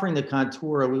by offering the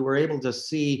Contura, we were able to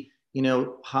see, you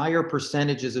know, higher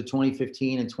percentages of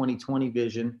 2015 and 2020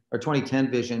 vision, or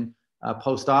 2010 vision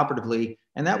post-operatively.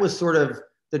 And that was sort of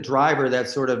the driver that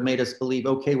sort of made us believe,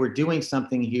 okay, we're doing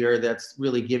something here that's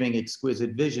really giving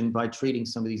exquisite vision by treating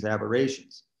some of these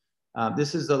aberrations.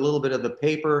 This is a little bit of the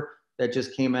paper that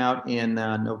just came out in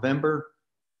November.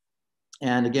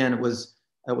 And again, it was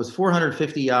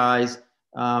 450 eyes,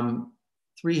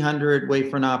 300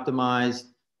 Wavefront Optimized,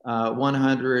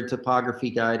 100 topography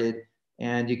guided.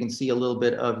 And you can see a little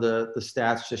bit of the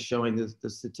stats just showing the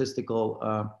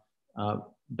statistical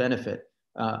benefit.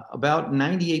 About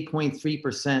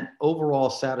 98.3% overall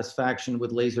satisfaction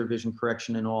with laser vision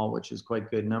correction in all, which is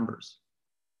quite good numbers.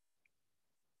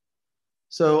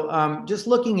 So just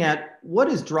looking at what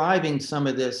is driving some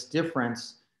of this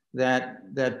difference that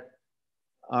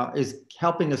is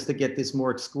helping us to get this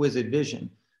more exquisite vision.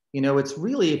 You know, it's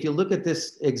really, if you look at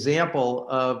this example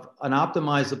of an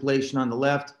optimized ablation on the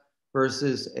left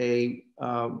versus a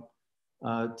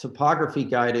topography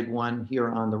guided one here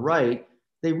on the right,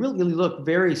 they really look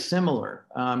very similar.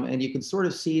 And you can sort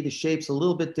of see the shapes a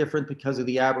little bit different because of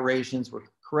the aberrations. We're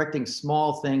correcting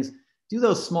small things. Do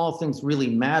those small things really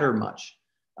matter much?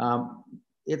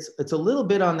 It's a little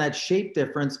bit on that shape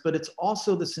difference, but it's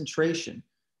also the centration.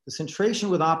 The centration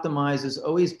with Optimize is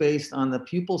always based on the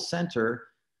pupil center.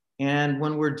 And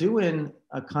when we're doing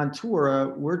a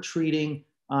Contura, we're treating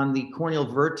on the corneal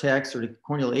vertex or the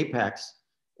corneal apex.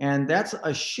 And that's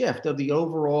a shift of the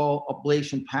overall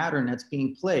ablation pattern that's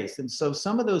being placed. And so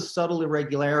some of those subtle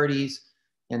irregularities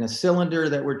in a cylinder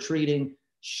that we're treating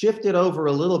shifted over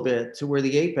a little bit to where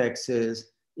the apex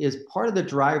is part of the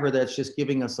driver that's just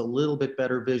giving us a little bit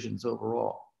better visions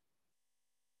overall.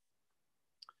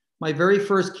 My very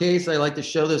first case, I like to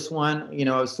show this one. You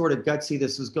know, I was sort of gutsy.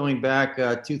 This was going back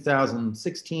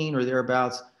 2016 or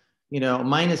thereabouts. You know,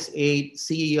 -8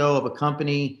 CEO of a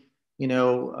company, you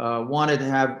know, wanted to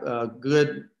have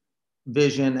good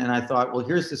vision. And I thought, well,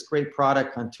 here's this great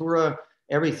product, Contura.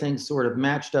 Everything sort of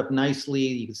matched up nicely.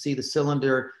 You can see the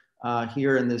cylinder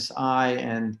here in this eye,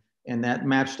 and that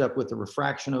matched up with the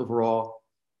refraction overall.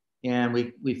 And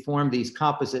we formed these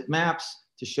composite maps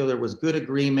to show there was good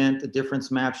agreement. The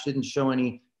difference maps didn't show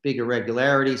any big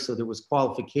irregularities, so there was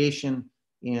qualification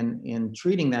in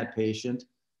treating that patient.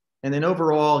 And then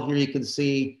overall, here you can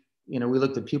see, you know, we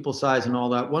looked at pupil size and all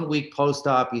that. 1 week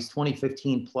post-op, he's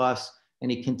 20/15 plus, and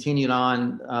he continued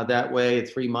on that way at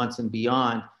 3 months and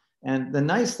beyond. And the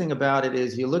nice thing about it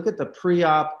is you look at the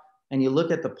pre-op and you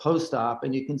look at the post-op,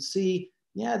 and you can see,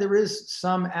 yeah, there is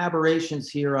some aberrations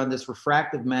here on this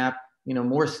refractive map, you know,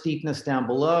 more steepness down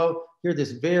below. Here,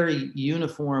 this very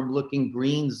uniform looking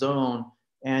green zone.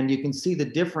 And you can see the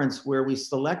difference where we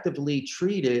selectively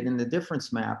treated in the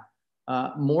difference map,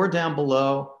 more down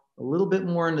below, a little bit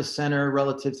more in the center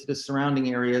relative to the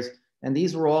surrounding areas. And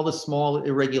these were all the small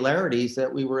irregularities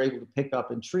that we were able to pick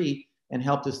up and treat and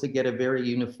helped us to get a very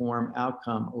uniform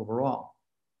outcome overall.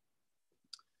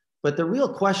 But the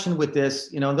real question with this,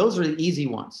 you know, those are the easy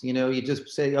ones. You know, you just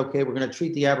say, okay, we're going to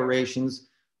treat the aberrations.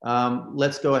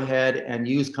 Let's go ahead and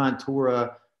use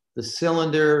Contura. The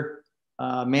cylinder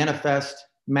manifest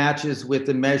matches with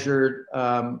the measured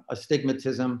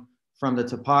astigmatism from the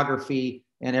topography,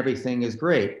 and everything is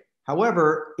great.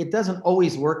 However, it doesn't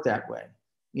always work that way.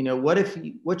 You know,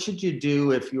 what should you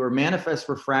do if your manifest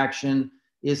refraction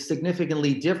is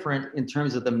significantly different in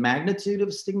terms of the magnitude of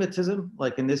astigmatism,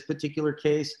 like in this particular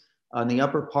case, on the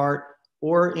upper part,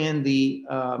 or in the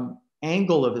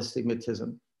angle of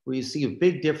astigmatism, where you see a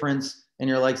big difference and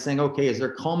you're like saying, okay, is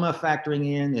there coma factoring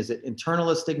in? Is it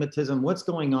internal astigmatism? What's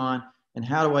going on? And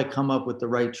how do I come up with the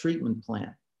right treatment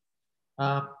plan?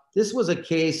 This was a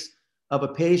case of a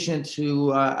patient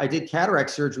who I did cataract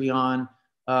surgery on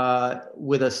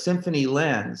with a symphony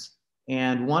lens,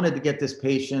 and wanted to get this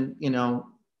patient, you know,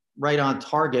 right on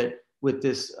target with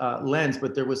this lens,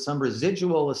 but there was some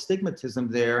residual astigmatism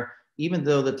there, even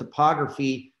though the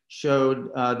topography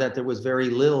showed that there was very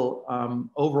little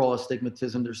overall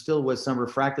astigmatism. There still was some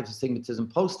refractive astigmatism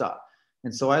post-op.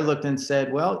 And so I looked and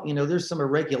said, well, you know, there's some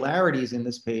irregularities in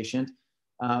this patient.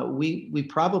 We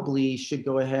probably should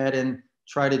go ahead and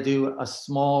try to do a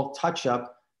small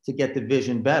touch-up to get the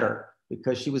vision better,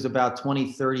 because she was about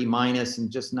 20/30 minus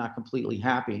and just not completely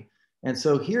happy. And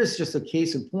so here's just a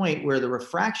case in point where the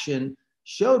refraction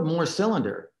showed more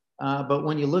cylinder. But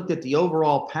when you looked at the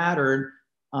overall pattern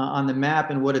on the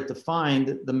map and what it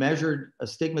defined, the measured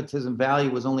astigmatism value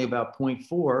was only about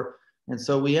 0.4. And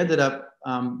so we ended up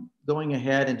going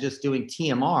ahead and just doing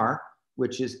TMR,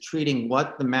 which is treating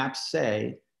what the maps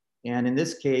say. And in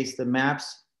this case, the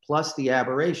maps plus the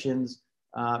aberrations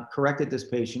corrected this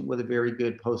patient with a very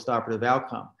good postoperative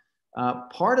outcome.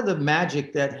 Part of the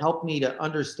magic that helped me to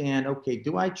understand, okay,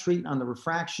 do I treat on the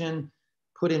refraction,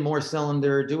 put in more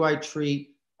cylinder? Do I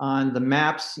treat on the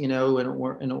maps, you know,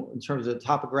 in terms of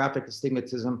topographic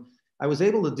astigmatism? I was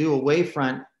able to do a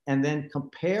wavefront and then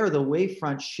compare the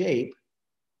wavefront shape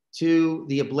to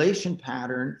the ablation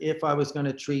pattern if I was going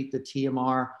to treat the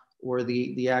TMR or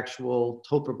the actual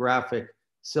topographic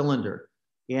cylinder.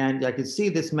 And I could see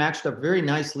this matched up very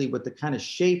nicely with the kind of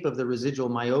shape of the residual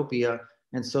myopia.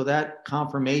 And so that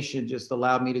confirmation just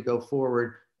allowed me to go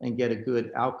forward and get a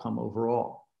good outcome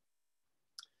overall.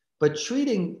 But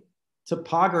treating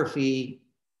topography,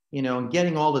 you know, and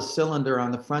getting all the cylinder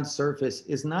on the front surface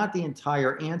is not the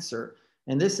entire answer.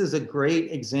 And this is a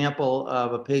great example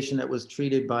of a patient that was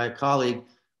treated by a colleague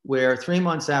where 3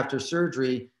 months after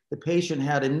surgery, the patient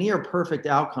had a near perfect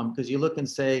outcome, because you look and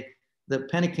say, the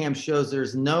Pennicam shows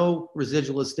there's no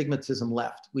residual astigmatism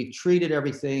left. We've treated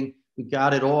everything, we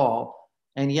got it all.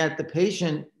 And yet the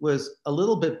patient was a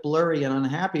little bit blurry and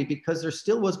unhappy because there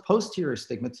still was posterior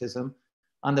astigmatism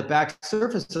on the back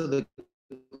surface of the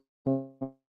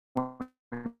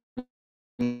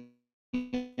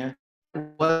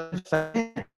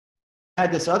I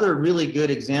had this other really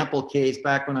good example case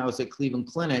back when I was at Cleveland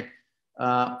Clinic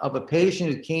of a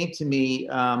patient who came to me,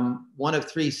 one of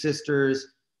 3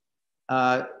 sisters,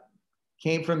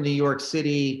 came from New York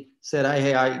City, said,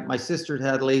 hey, my sister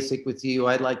had LASIK with you.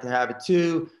 I'd like to have it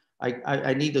too.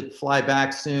 I need to fly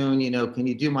back soon. You know, can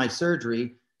you do my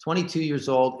surgery? 22 years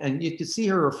old. And you can see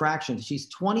her refraction. She's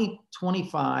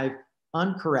 20/25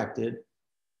 uncorrected,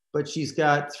 but she's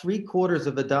got 3/4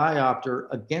 of a diopter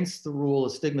against the rule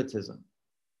astigmatism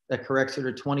that corrects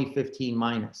her to 20/15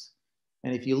 minus.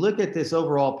 And if you look at this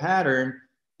overall pattern,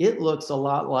 it looks a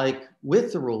lot like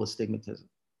with the rule astigmatism.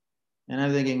 And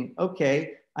I'm thinking,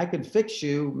 okay, I can fix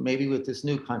you maybe with this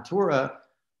new Contura,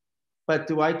 but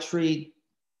do I treat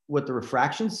what the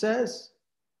refraction says,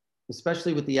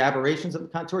 especially with the aberrations of the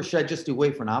Contura? Should I just do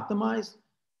wavefront optimized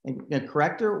and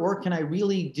correct her? Or can I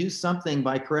really do something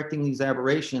by correcting these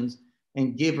aberrations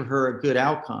and give her a good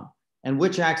outcome? And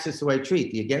which axis do I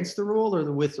treat, the against the rule or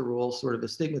the with the rule sort of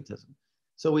astigmatism?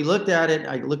 So we looked at it.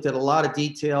 I looked at a lot of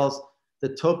details. The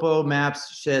topo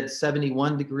maps shed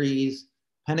 71 degrees.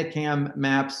 Pennicam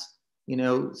maps, you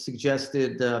know,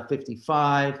 suggested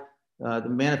 55. The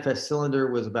manifest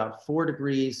cylinder was about 4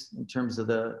 degrees in terms of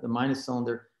the minus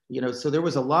cylinder. You know, so there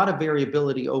was a lot of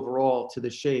variability overall to the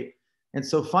shape. And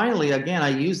so finally, again, I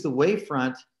used the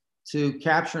wavefront to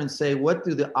capture and say, what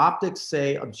do the optics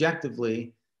say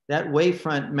objectively? That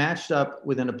wavefront matched up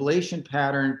with an ablation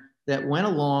pattern that went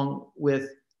along with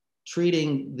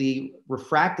treating the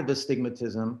refractive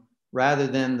astigmatism rather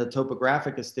than the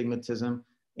topographic astigmatism.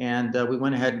 And we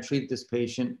went ahead and treated this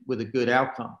patient with a good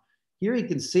outcome. Here you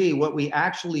can see what we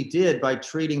actually did by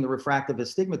treating the refractive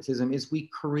astigmatism is we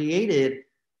created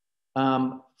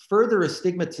further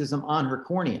astigmatism on her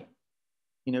cornea.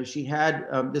 You know, she had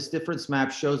this difference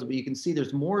map shows, but you can see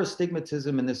there's more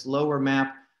astigmatism in this lower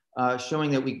map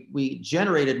showing that we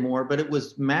generated more, but it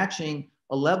was matching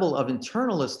a level of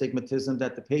internal astigmatism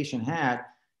that the patient had.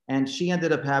 And she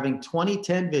ended up having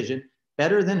 20/10 vision,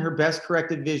 better than her best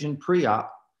corrected vision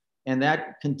pre-op. And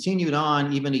that continued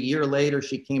on even a year later.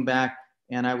 She came back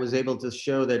and I was able to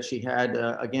show that she had,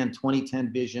 again,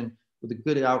 20/10 vision with a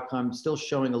good outcome, still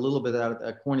showing a little bit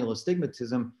of corneal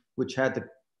astigmatism, which had to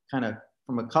kind of,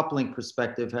 from a coupling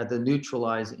perspective, had to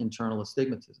neutralize internal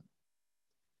astigmatism.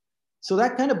 So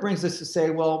that kind of brings us to say,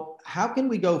 well, how can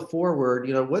we go forward?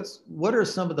 You know, what are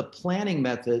some of the planning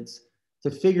methods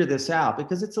to figure this out?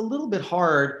 Because it's a little bit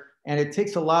hard and it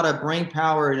takes a lot of brain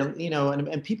power, you know,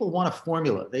 and people want a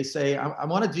formula. They say, I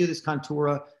want to do this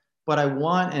Contura, but I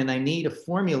want and I need a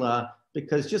formula,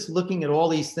 because just looking at all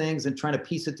these things and trying to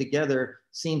piece it together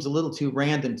seems a little too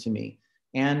random to me.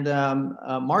 And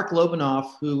Mark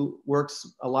Lobanoff, who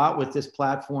works a lot with this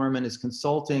platform and is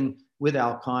consulting with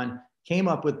Alcon, came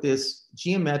up with this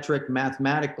geometric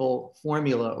mathematical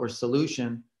formula or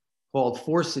solution called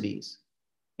forcities.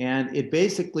 And it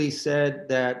basically said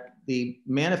that the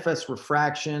manifest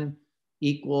refraction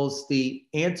equals the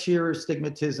anterior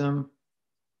astigmatism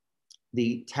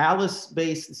the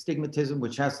talus-based astigmatism,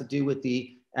 which has to do with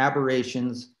the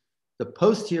aberrations, the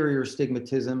posterior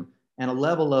astigmatism, and a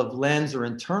level of lens or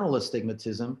internal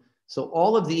astigmatism. So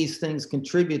all of these things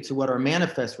contribute to what our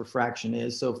manifest refraction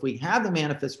is. So if we have the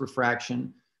manifest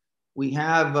refraction, we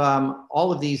have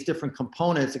all of these different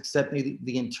components except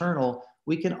the internal,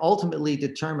 we can ultimately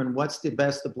determine what's the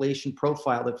best ablation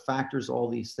profile that factors all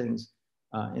these things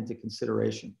into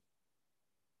consideration.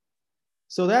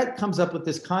 So that comes up with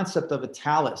this concept of a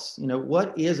talus. You know,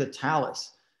 what is a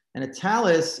talus? And a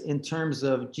talus, in terms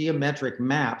of geometric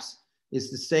maps, is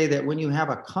to say that when you have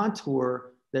a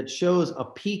contour that shows a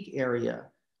peak area,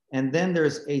 and then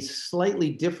there's a slightly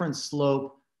different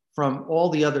slope from all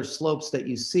the other slopes that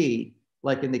you see,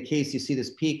 like in the case you see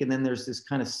this peak, and then there's this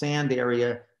kind of sand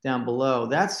area down below.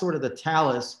 That's sort of the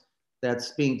talus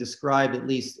that's being described, at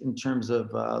least in terms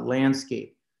of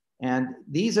landscape. And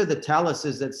these are the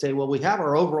taluses that say, well, we have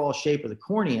our overall shape of the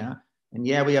cornea, and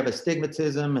yeah, we have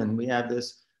astigmatism, and we have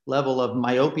this level of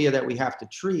myopia that we have to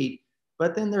treat,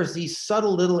 but then there's these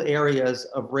subtle little areas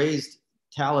of raised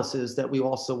taluses that we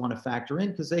also want to factor in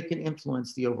because they can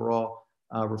influence the overall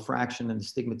refraction and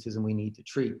astigmatism we need to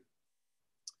treat.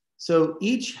 So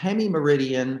each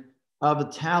hemimeridian of a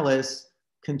talus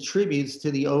contributes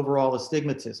to the overall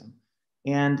astigmatism.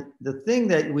 And the thing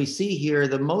that we see here,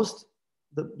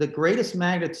 the greatest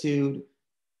magnitude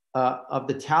of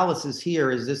the taluses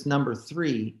here is this number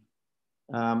 3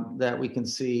 that we can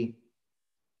see.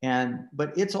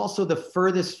 But it's also the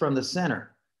furthest from the center.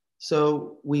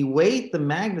 So we weight the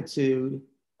magnitude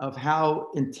of how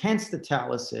intense the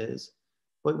talus is,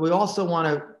 but we also want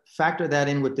to factor that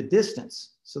in with the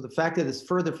distance. So the fact that it's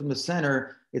further from the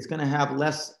center, it's going to have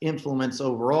less influence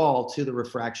overall to the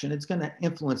refraction. It's going to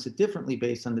influence it differently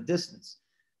based on the distance.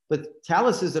 But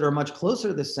taluses that are much closer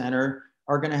to the center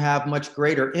are going to have much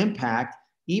greater impact,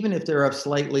 even if they're of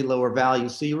slightly lower value.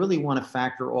 So you really want to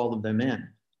factor all of them in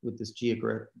with this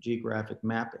geographic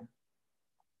mapping.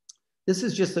 This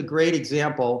is just a great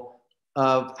example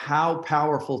of how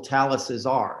powerful taluses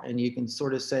are. And you can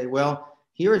sort of say, well,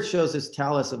 here it shows this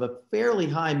talus of a fairly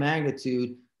high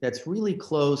magnitude that's really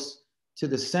close to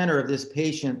the center of this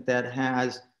patient that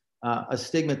has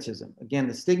astigmatism. Again,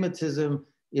 the astigmatism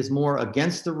is more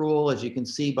against the rule, as you can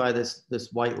see by this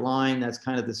white line. That's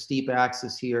kind of the steep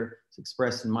axis here. It's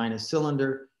expressed in minus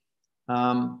cylinder.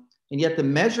 And yet the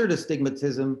measured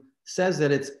astigmatism says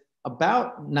that it's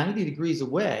about 90 degrees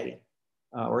away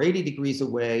or 80 degrees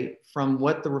away from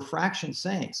what the refraction is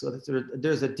saying. So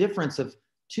there's a difference of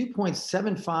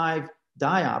 2.75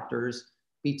 diopters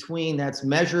between that's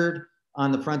measured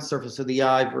on the front surface of the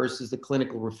eye versus the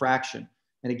clinical refraction.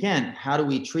 And again, how do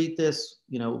we treat this?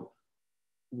 You know,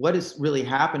 what is really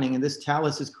happening? And this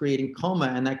talus is creating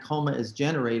coma, and that coma is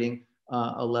generating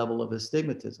a level of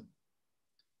astigmatism.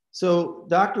 So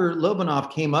Dr. Lobanov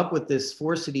came up with this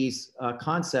 4 cities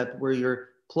concept where you're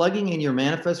plugging in your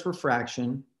manifest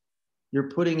refraction, you're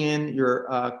putting in your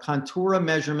contura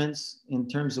measurements in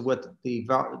terms of what the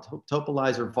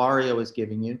topolizer Vario is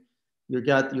giving you. You've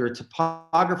got your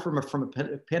topographer from a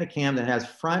pentacam that has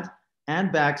front and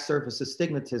back surface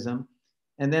astigmatism,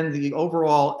 and then the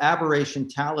overall aberration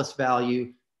talus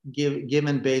value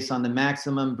given based on the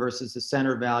maximum versus the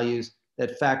center values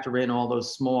that factor in all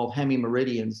those small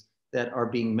hemimeridians that are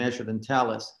being measured in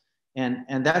talus. And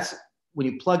that's, when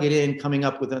you plug it in, coming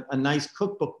up with a nice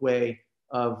cookbook way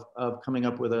of coming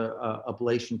up with a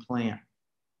ablation plan.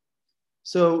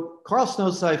 So Carl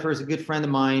Snowcipher is a good friend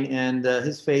of mine, and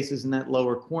his face is in that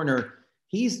lower corner.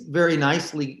 He's very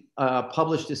nicely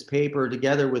published this paper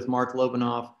together with Mark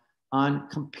Lobanov on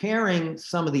comparing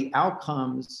some of the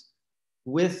outcomes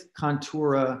with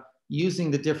Contura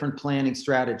using the different planning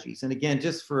strategies. And again,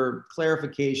 just for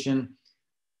clarification,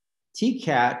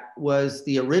 TCAT was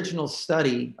the original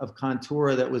study of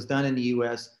Contura that was done in the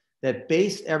US that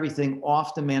based everything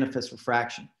off the manifest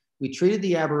refraction. We treated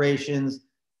the aberrations,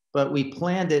 but we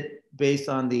planned it based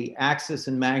on the axis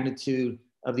and magnitude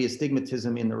of the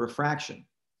astigmatism in the refraction.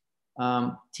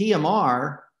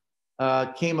 TMR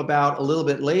came about a little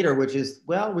bit later, which is,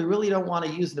 well, we really don't want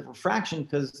to use the refraction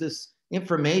because this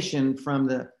information from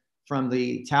the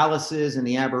taluses and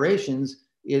the aberrations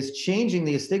is changing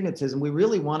the astigmatism. We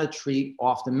really want to treat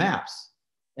off the maps.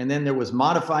 And then there was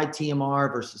modified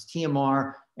TMR versus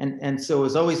TMR. And so it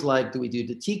was always like, do we do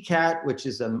the TCAT, which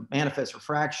is a manifest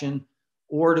refraction,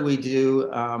 or do we do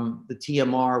the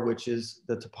TMR, which is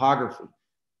the topography,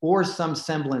 or some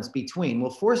semblance between?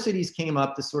 Well, 4 cities came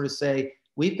up to sort of say,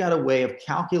 we've got a way of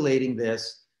calculating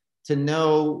this to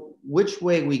know which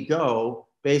way we go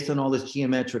based on all this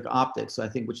geometric optics, I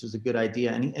think, which is a good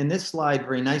idea. And this slide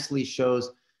very nicely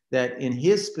shows that in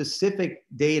his specific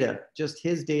data, just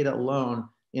his data alone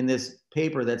in this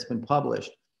paper that's been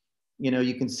published,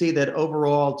 you can see that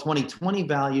overall 2020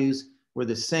 values were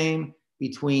the same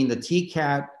between the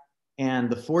TCAT and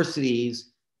the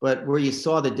Forsities, but where you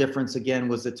saw the difference again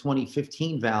was the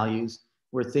 2015 values,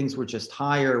 where things were just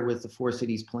higher with the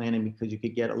Forsities planning because you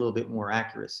could get a little bit more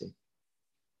accuracy.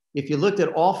 If you looked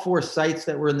at all 4 sites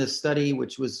that were in this study,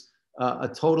 which was a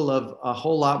total of a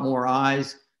whole lot more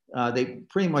eyes, they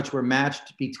pretty much were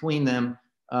matched between them.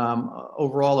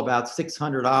 Overall, about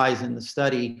 600 eyes in the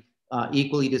study,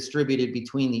 equally distributed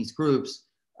between these groups.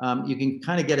 You can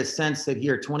kind of get a sense that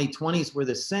here 2020s were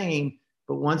the same,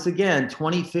 but once again,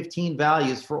 2015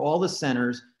 values for all the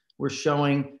centers were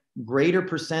showing greater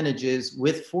percentages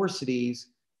with Forsities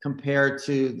compared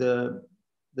to the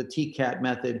TCAT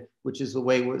method, which is the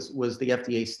way was the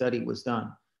FDA study was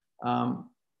done.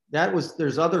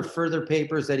 There's other further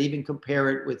papers that even compare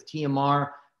it with TMR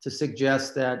to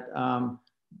suggest that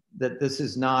that this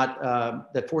is not,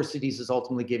 that Forsities is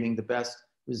ultimately giving the best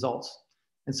results.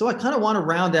 And so I kind of want to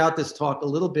round out this talk a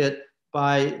little bit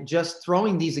by just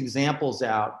throwing these examples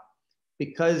out,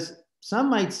 because some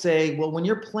might say, well, when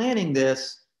you're planning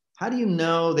this, how do you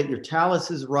know that your talus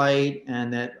is right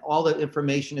and that all the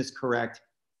information is correct?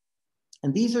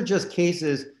 And these are just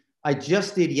cases I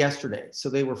just did yesterday. So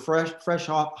they were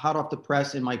hot off the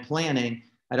press in my planning.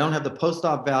 I don't have the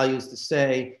post-op values to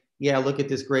say, yeah, look at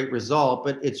this great result,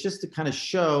 but it's just to kind of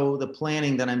show the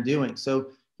planning that I'm doing. So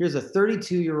here's a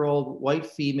 32-year-old white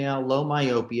female, low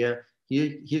myopia.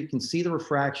 You can see the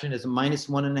refraction is a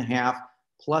 -1.5,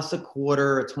 plus a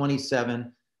quarter, a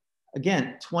 27.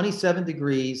 Again, 27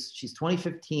 degrees, she's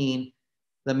 2015.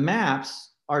 The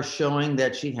maps are showing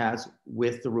that she has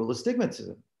with the rule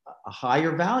astigmatism, a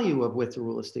higher value of with the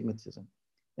rule astigmatism.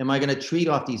 Am I gonna treat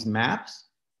off these maps?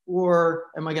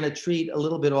 Or am I going to treat a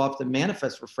little bit off the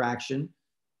manifest refraction,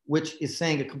 which is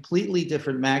saying a completely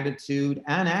different magnitude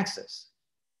and axis?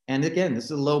 And again, this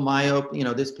is a low myope,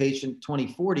 this patient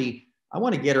 2040, I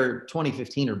want to get her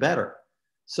 2015 or better.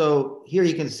 So here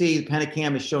you can see the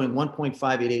Pentacam is showing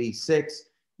 1.5 at 86.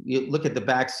 You look at the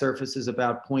back surface is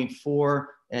about 0.4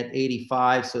 at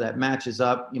 85. So that matches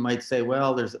up. You might say,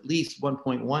 well, there's at least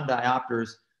 1.1 diopters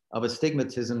of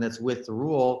astigmatism that's with the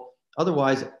rule.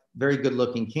 Otherwise, very good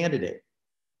looking candidate.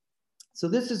 So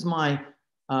this is my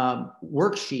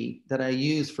worksheet that I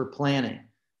use for planning.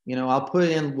 I'll put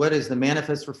in what is the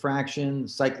manifest refraction,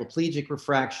 cycloplegic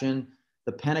refraction,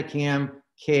 the Pentacam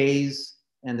Ks,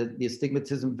 and the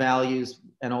astigmatism values,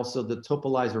 and also the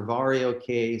topolizer vario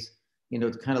Ks,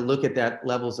 to kind of look at that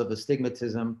levels of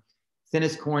astigmatism,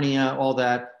 thinnest cornea, all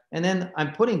that. And then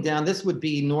I'm putting down, this would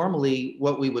be normally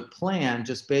what we would plan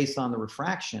just based on the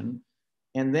refraction.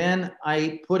 And then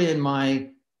I put in my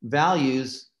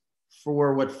values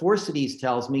for what Forsities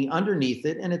tells me underneath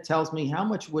it, and it tells me how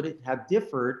much would it have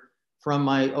differed from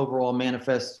my overall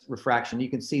manifest refraction. You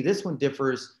can see this one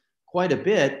differs quite a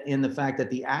bit in the fact that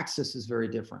the axis is very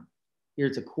different. Here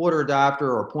it's a quarter diopter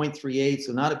or 0.38,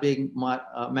 so not a big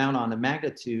amount on the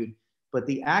magnitude, but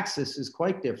the axis is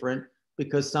quite different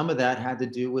because some of that had to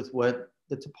do with what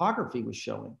the topography was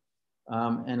showing.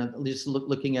 And just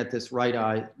looking at this right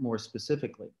eye more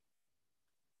specifically.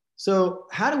 So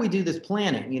how do we do this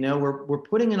planning? We're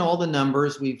putting in all the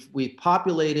numbers. We've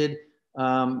populated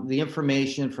the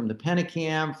information from the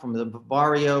Pentacam, from the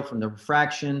vario, from the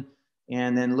refraction,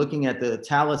 and then looking at the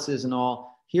taluses and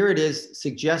all. Here it is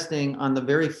suggesting on the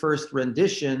very first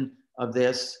rendition of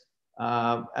this,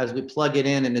 as we plug it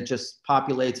in and it just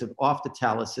populates it off the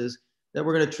taluses, that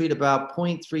we're going to treat about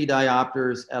 0.3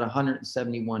 diopters at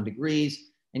 171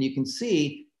 degrees. And you can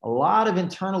see a lot of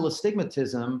internal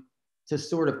astigmatism to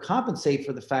sort of compensate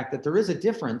for the fact that there is a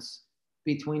difference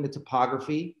between the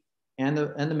topography and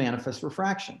the manifest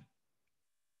refraction.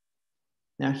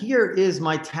 Now here is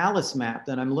my talus map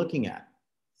that I'm looking at.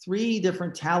 3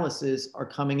 different taluses are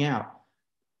coming out.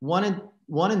 1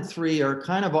 and 3 are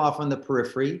kind of off on the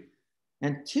periphery,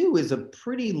 and 2 is a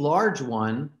pretty large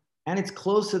one, and it's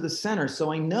close to the center.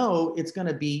 So I know it's going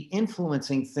to be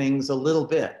influencing things a little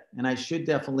bit, and I should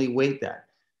definitely weight that.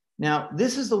 Now,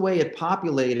 this is the way it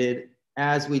populated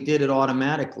as we did it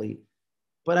automatically,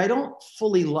 but I don't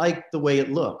fully like the way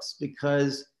it looks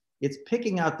because it's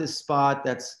picking out this spot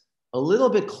that's a little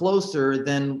bit closer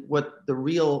than what the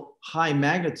real high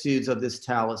magnitudes of this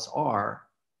talus are.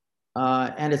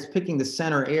 And it's picking the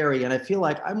center area. And I feel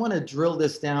like I want to drill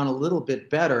this down a little bit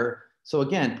better. So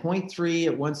again, 0.3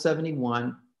 at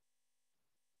 171.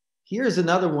 Here's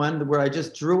another one where I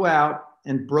just drew out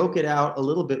and broke it out a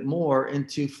little bit more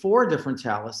into 4 different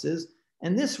taluses.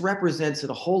 And this represents it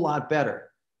a whole lot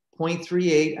better.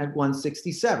 0.38 at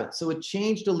 167. So it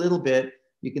changed a little bit.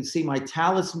 You can see my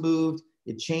talus moved.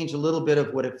 It changed a little bit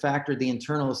of what it factored the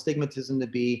internal astigmatism to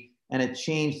be, and it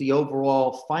changed the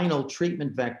overall final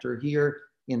treatment vector here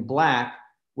in black,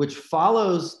 which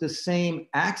follows the same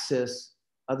axis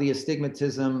of the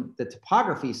astigmatism the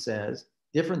topography says,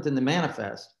 different than the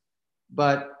manifest,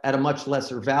 but at a much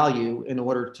lesser value in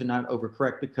order to not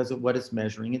overcorrect because of what it's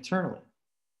measuring internally.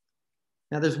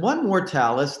 Now there's one more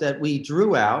talus that we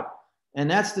drew out, and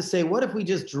that's to say, what if we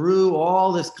just drew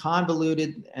all this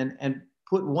convoluted and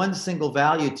put one single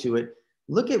value to it?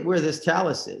 Look at where this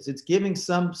talus is. It's giving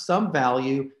some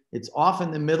value. It's off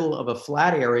in the middle of a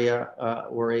flat area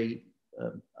or a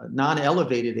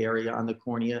non-elevated area on the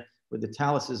cornea where the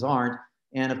taluses aren't.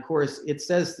 And of course, it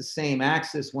says the same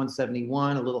axis,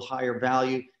 171, a little higher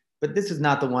value, but this is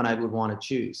not the one I would want to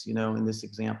choose, you know, in this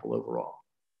example overall.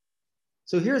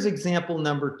 So here's example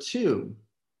number 2.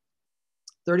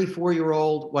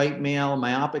 34-year-old white male,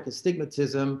 myopic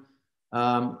astigmatism.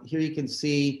 Here you can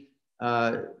see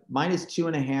minus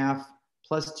 2.5,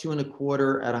 plus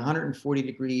 2.25 at 140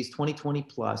 degrees, 20/20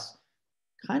 plus.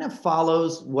 Kind of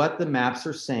follows what the maps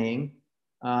are saying.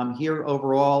 Here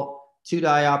overall, 2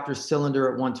 diopter cylinder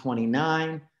at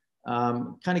 129.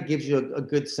 Kind of gives you a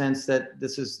good sense that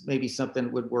this is maybe something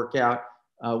that would work out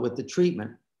with the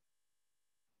treatment.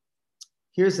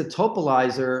 Here's the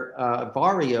topalizer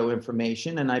Vario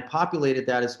information, and I populated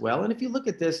that as well. And if you look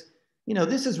at this, you know,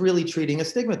 this is really treating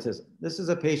astigmatism. This is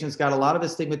a patient who's got a lot of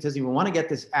astigmatism. We want to get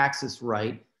this axis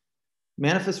right.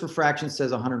 Manifest refraction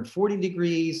says 140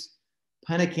 degrees.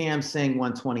 Penacam saying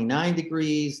 129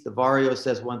 degrees. The Vario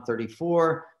says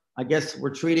 134. I guess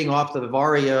we're treating off the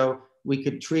Vario. We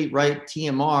could treat right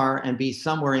TMR and be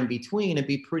somewhere in between and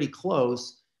be pretty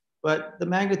close, but the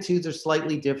magnitudes are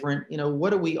slightly different. You know, what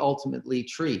do we ultimately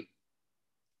treat?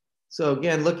 So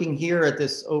again, looking here at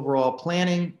this overall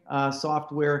planning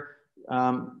software,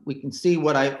 we can see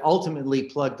what I ultimately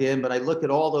plugged in, but I look at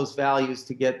all those values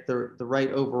to get the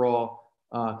right overall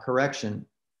correction.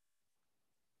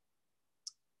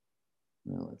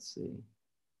 Well, let's see.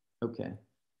 Okay.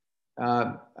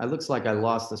 It looks like I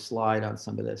lost the slide on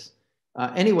some of this.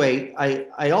 Anyway,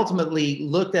 I ultimately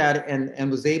looked at it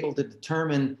and was able to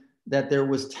determine that there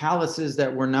was taluses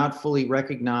that were not fully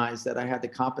recognized that I had to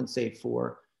compensate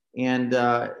for. And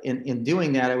in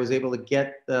doing that, I was able to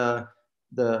get the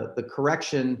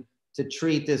correction to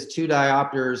treat this 2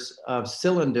 diopters of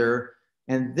cylinder.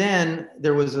 And then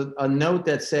there was a note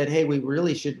that said, hey, we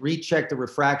really should recheck the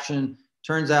refraction.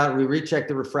 Turns out we rechecked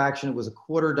the refraction. It was a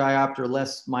 1/4 diopter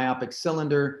less myopic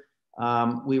cylinder.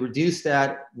 We reduced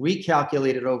that,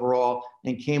 recalculated overall,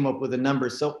 and came up with a number.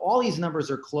 So all these numbers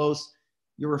are close.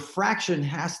 Your refraction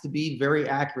has to be very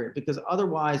accurate because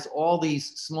otherwise all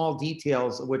these small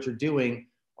details of what you're doing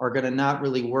are going to not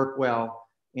really work well.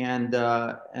 And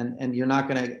you're not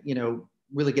going to, you know,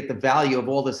 really get the value of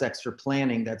all this extra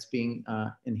planning that's being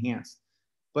enhanced.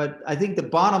 But I think the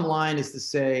bottom line is to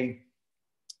say,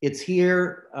 it's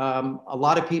here. A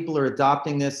lot of people are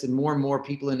adopting this, and more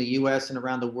people in the US and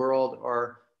around the world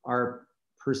are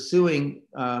pursuing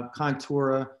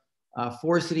Contura.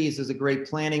 Forcities is a great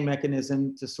planning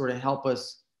mechanism to sort of help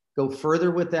us go further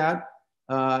with that.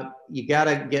 You got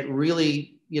to get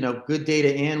really, you know, good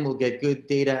data in. We'll get good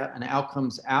data and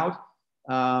outcomes out.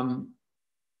 And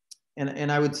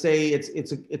I would say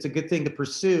it's a good thing to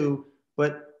pursue,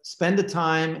 but spend the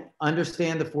time,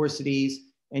 understand the forcities,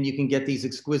 and you can get these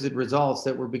exquisite results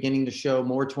that we're beginning to show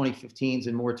more 2015s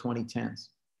and more 2010s.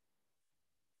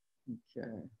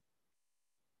 Okay.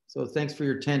 So thanks for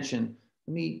your attention.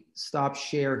 Let me stop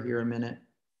share here a minute.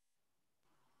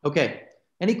 Okay.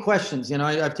 Any questions? You know,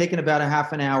 I've taken about a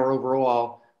half an hour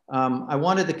overall. I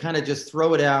wanted to kind of just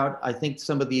throw it out. I think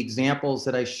some of the examples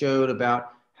that I showed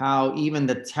about how even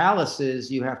the taluses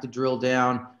you have to drill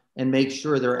down and make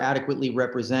sure they're adequately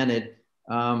represented.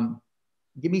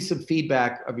 Give me some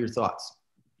feedback of your thoughts.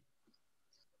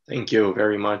 Thank you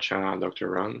very much, Dr.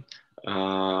 Ron.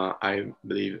 I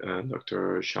believe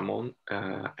Dr. Chamon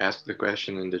asked the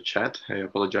question in the chat. He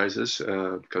apologizes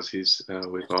because he's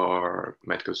with our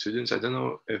medical students. I don't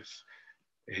know if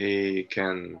he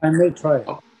can. I may try.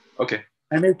 Oh, okay.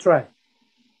 I may try.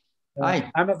 Hi.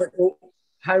 I'm at the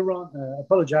Hi, Ron.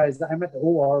 Apologize. I'm at the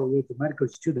OR with the medical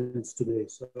students today,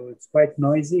 so it's quite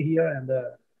noisy here, and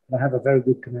I have a very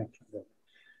good connection there.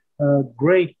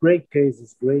 Great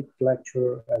cases, great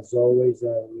lecture as always.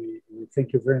 We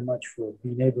thank you very much for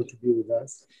being able to be with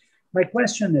us. My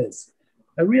question is,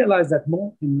 I realize that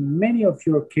in many of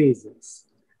your cases,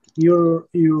 you're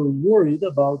worried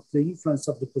about the influence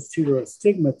of the posterior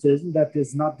astigmatism that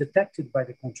is not detected by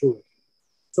the control.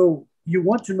 So you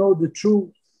want to know the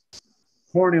true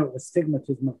corneal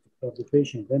astigmatism of the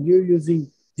patient, and you're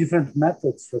using different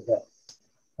methods for that.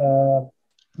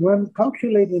 When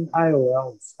calculating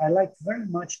IOLs, I like very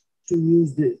much to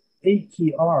use the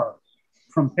AQR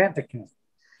from Pentacam,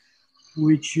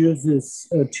 which uses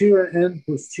anterior and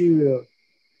posterior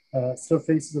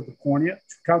surfaces of the cornea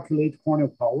to calculate corneal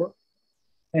power.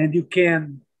 And you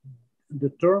can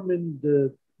determine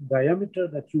the diameter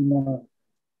that you want to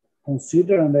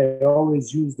consider, and I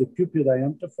always use the pupil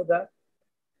diameter for that.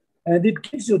 And it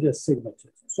gives you the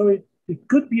astigmatism. So it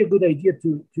could be a good idea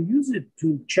to use it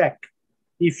to check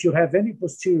if you have any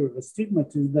posterior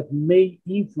astigmatism that may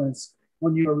influence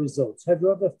on your results. Have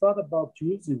you ever thought about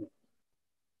using it?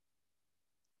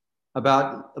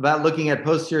 About looking at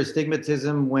posterior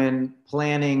astigmatism when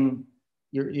planning,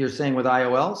 you're saying with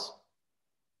IOLs?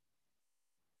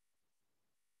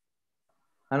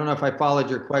 I don't know if I followed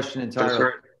your question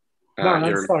entirely. No,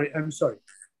 I'm sorry.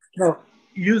 No,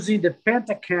 using the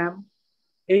Pentacam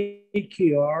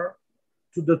AQR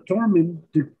to determine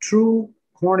the true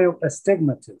corneal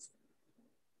astigmatism.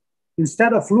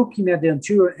 Instead of looking at the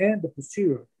anterior and the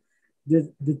posterior,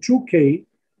 the true K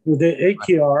with the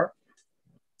AQR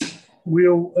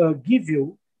will give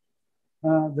you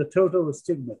the total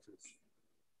astigmatism.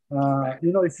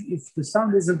 You know, if the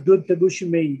sound isn't good, Taguchi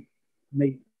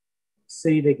may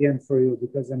say it again for you,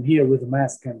 because I'm here with a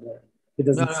mask and it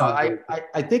doesn't sound good.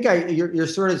 I think you're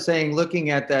sort of saying,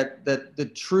 looking at that the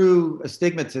true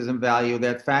astigmatism value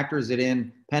that factors it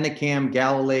in. Pentacam,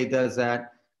 Galilei does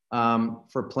that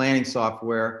for planning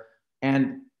software,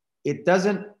 and it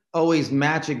doesn't always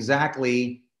match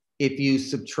exactly if you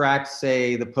subtract,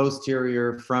 say, the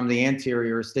posterior from the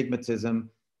anterior astigmatism.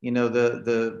 You know,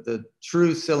 the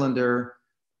true cylinder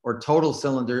or total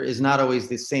cylinder is not always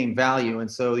the same value.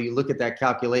 And so you look at that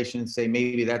calculation and say,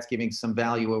 maybe that's giving some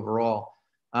value overall.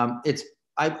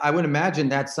 I would imagine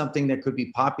that's something that could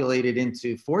be populated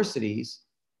into Forcides.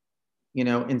 You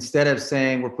know, instead of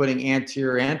saying we're putting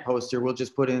anterior and posterior, we'll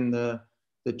just put in the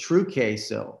true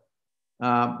K-sil.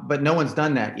 But no one's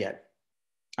done that yet.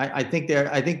 I think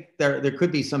there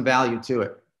could be some value to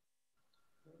it.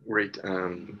 Great.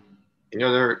 Any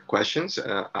other questions?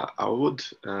 I would.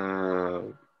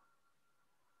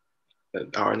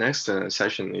 Our next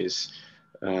session is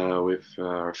with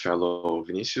our fellow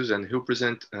Vinicius, and he'll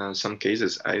present some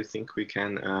cases I think we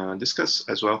can discuss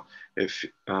as well. If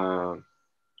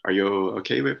are you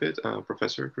okay with it,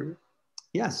 Professor Kruger?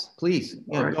 Yes, please.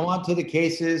 Right. Go on to the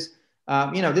cases.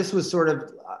 You know, this was sort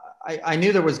of, I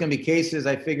knew there was going to be cases.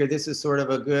 I figured this is sort of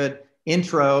a good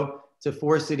intro to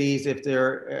Forcides and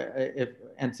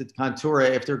to Contura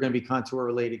if they're going to be Contura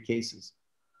related cases.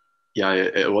 Yeah,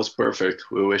 it was perfect.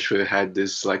 We wish we had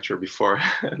this lecture before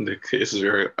the cases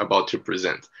we're about to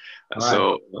present. Right.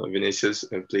 So Vinicius,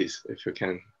 please, if you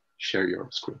can share your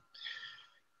screen.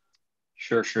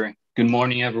 Sure. Good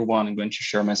morning, everyone. I'm going to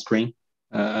share my screen.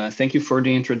 Thank you for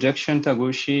the introduction,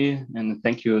 Taguchi, and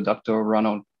thank you, Dr.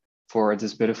 Ronald, for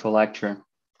this beautiful lecture.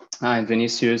 I'm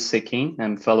Vinicius Sequin.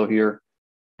 I'm fellow here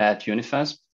at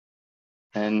Unifesp,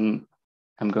 and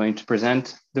I'm going to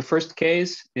present. The first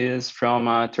case is from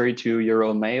a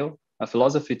 32-year-old male, a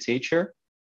philosophy teacher.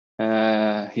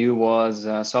 He was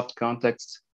soft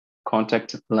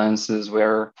contact lenses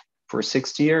wearer for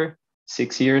 6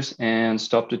 years and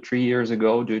stopped 3 years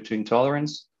ago due to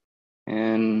intolerance.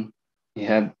 And he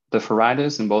had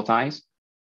blepharitis in both eyes.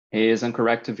 His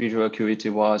uncorrected visual acuity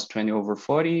was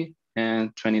 20/40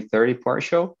 and 20/30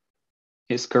 partial.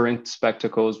 His current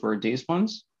spectacles were these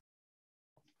ones.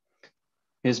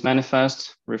 His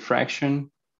manifest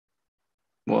refraction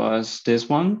was this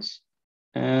ones,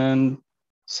 and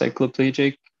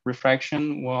cycloplegic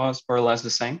refraction was more or less the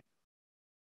same.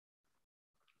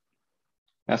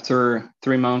 After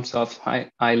 3 months of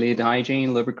eyelid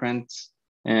hygiene, lubricants,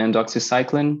 and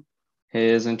doxycycline,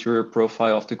 his anterior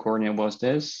profile of the cornea was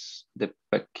this. The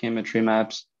pachymetry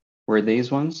maps were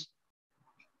these ones.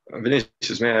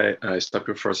 Vinicius, may I stop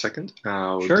you for a second?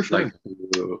 I would like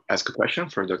to ask a question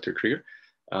for Dr. Krieger.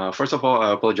 First of all,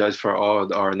 I apologize for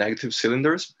all our negative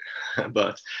cylinders,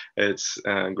 but it's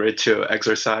great to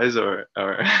exercise our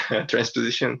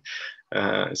transposition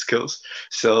skills.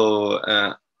 So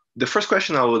the first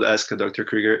question I would ask Dr.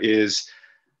 Krieger is,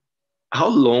 how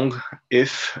long,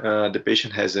 if the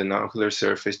patient has an ocular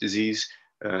surface disease,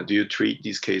 do you treat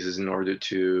these cases in order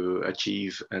to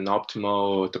achieve an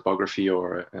optimal topography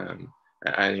or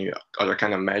any other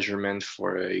kind of measurement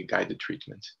for a guided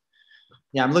treatment?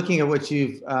 Yeah, I'm looking at what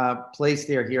you've placed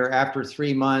there here. After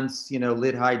 3 months, you know,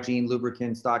 lid hygiene,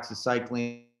 lubricants,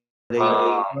 doxycycline,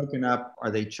 are they broken up?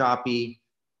 Are they choppy?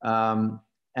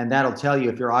 and that'll tell you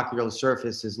if your ocular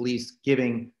surface is at least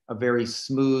giving a very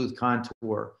smooth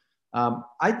contour.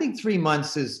 I think 3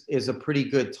 months is a pretty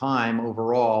good time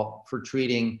overall for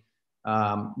treating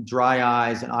dry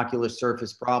eyes and ocular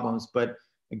surface problems. But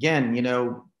again, you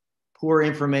know, poor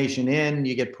information in,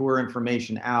 you get poor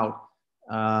information out.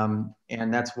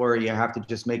 And that's where you have to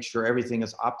just make sure everything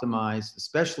is optimized,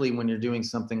 especially when you're doing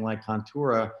something like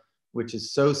Contura, which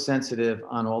is so sensitive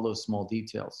on all those small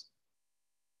details.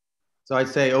 So I'd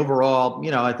say overall,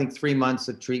 you know, I think 3 months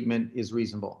of treatment is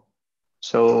reasonable.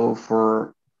 So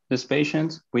for this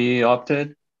patient, we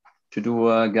opted to do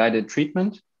a guided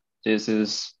treatment. This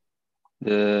is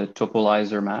the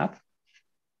topolizer map.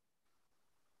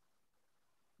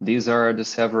 These are the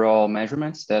several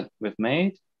measurements that we've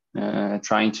made,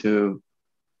 trying to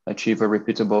achieve a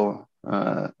repeatable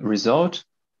result.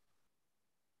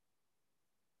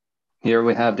 Here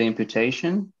we have the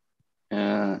imputation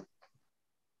and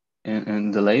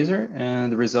the laser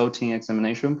and the resulting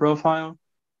examination profile.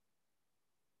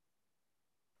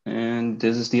 And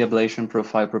this is the ablation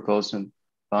profile proposed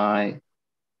by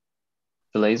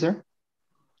the laser.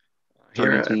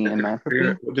 Here,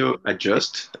 would you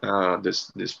adjust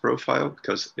this profile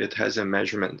because it has a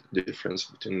measurement difference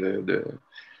between the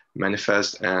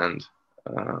manifest and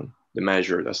the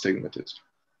measured astigmatism?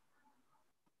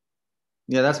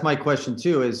 Yeah, that's my question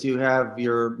too, is you have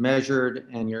your measured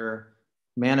and your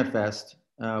manifest.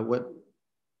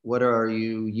 What are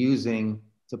you using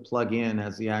to plug in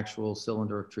as the actual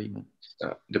cylinder of treatment?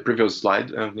 The previous slide,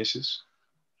 Vinicius.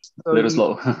 So little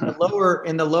slow.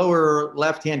 in the lower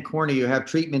left-hand corner, you have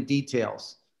treatment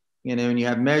details, you know, and you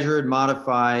have measured,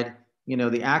 modified, you know,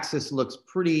 the axis looks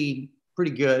pretty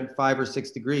good, 5 or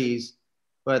 6 degrees,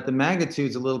 but the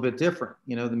magnitude's a little bit different.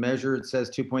 You know, the measured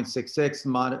says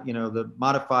 2.66, you know, the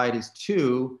modified is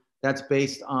 2. That's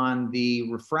based on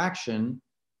the refraction.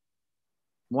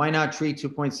 Why not treat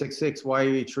 2.66? Why are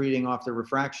you treating off the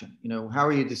refraction? You know, how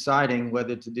are you deciding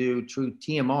whether to do true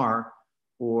TMR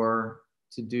or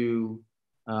to do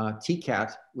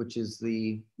TCAT, which is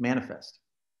the manifest?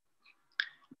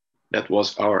 That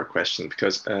was our question,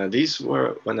 because these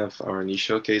were one of our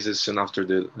initial cases soon after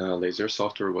the laser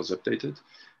software was updated.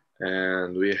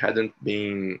 And we hadn't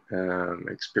been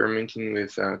experimenting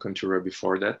with Contura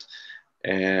before that.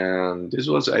 And this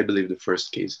was, I believe, the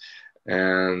first case.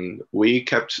 And we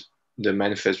kept the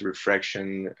manifest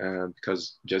refraction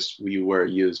because just we were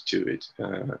used to it.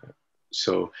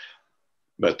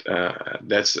 But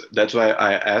that's why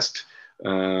I asked.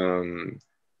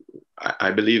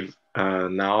 I believe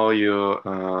now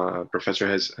your professor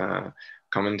has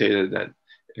commented that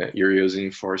you're using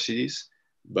 4 CDs,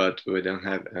 but we don't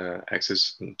have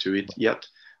access to it yet.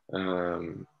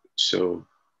 So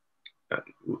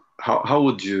how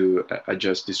would you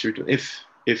adjust this treatment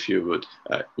if you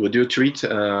would you treat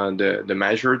the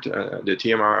measured the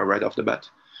TMR right off the bat?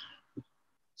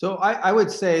 So I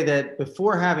would say that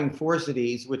before having 4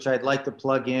 CDs, which I'd like to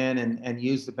plug in and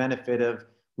use the benefit of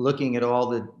looking at all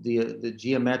the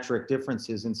geometric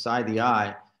differences inside the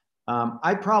eye,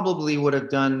 I probably would have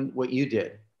done what you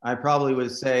did. I probably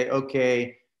would say,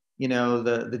 okay, you know,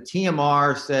 the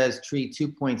TMR says treat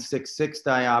 2.66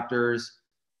 diopters.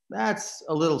 That's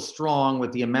a little strong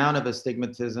with the amount of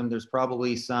astigmatism. There's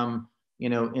probably some, you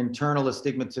know, internal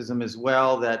astigmatism as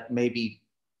well that maybe,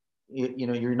 you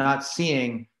know, you're not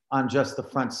seeing on just the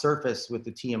front surface with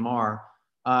the TMR.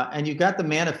 And you've got the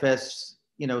manifests,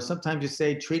 you know, sometimes you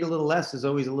say treat a little less is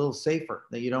always a little safer,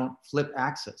 that you don't flip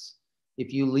axis.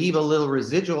 If you leave a little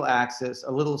residual axis,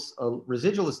 a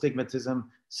residual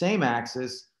astigmatism, same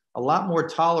axis, a lot more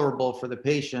tolerable for the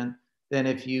patient than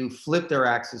if you flip their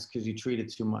axis because you treated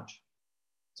too much.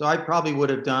 So I probably would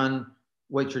have done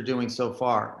what you're doing so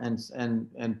far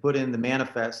and put in the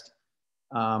manifest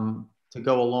to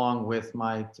go along with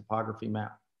my topography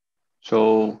map.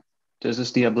 So this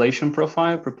is the ablation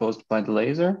profile proposed by the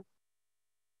laser.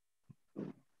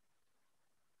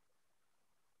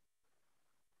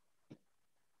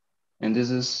 And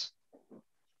this is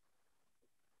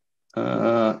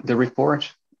the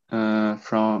report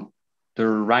from the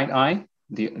right eye,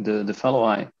 the fellow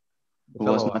eye, who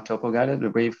was not topo guided, the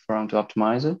brief from to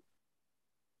optimize it,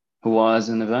 who was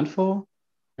uneventful.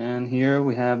 And here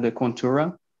we have the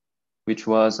Contura, which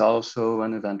was also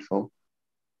uneventful.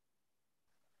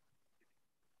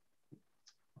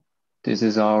 This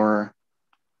is our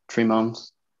 3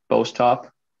 months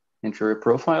post-op anterior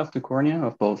profile of the cornea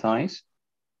of both eyes.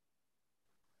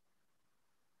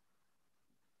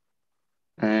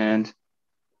 And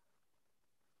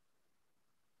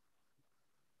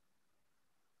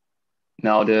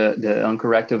now the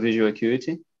uncorrected visual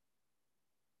acuity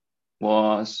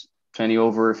was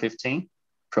 20/15.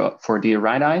 for the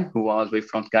right eye, who was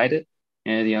wavefront guided,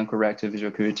 and the uncorrected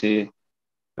visual acuity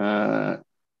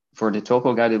for the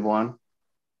topo guided one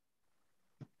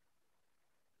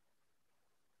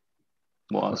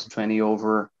was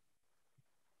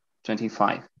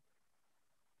 20/25.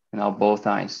 And now both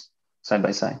eyes side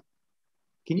by side.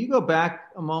 Can you go back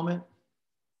a moment?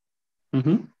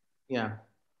 Mm-hmm. Yeah.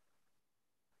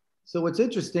 So what's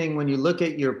interesting when you look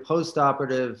at your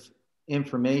post-operative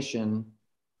information,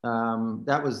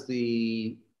 that was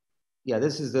the, yeah,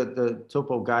 this is the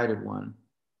topo guided one.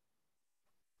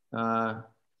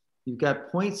 You've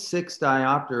got 0.6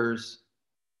 diopters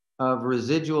of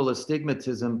residual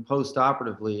astigmatism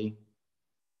post-operatively,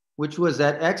 which was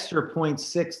that extra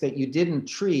 0.6 that you didn't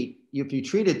treat. If you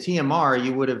treated TMR,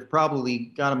 you would have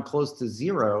probably got them close to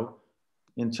 0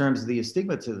 in terms of the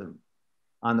astigmatism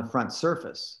on the front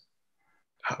surface.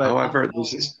 But however,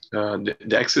 this is the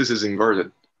axis is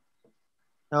inverted.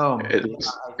 Oh, it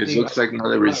looks like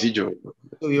not a residual.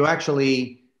 So you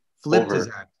actually flipped his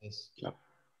Over. axis. Yeah.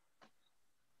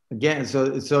 Again,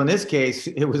 so in this case,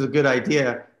 it was a good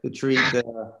idea to treat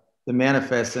the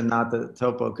manifest and not the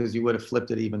topo, because you would have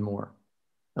flipped it even more.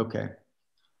 Okay.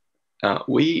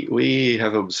 We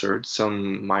have observed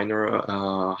some minor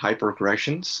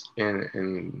hypercorrections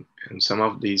in some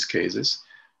of these cases.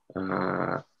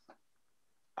 I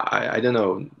don't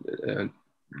know.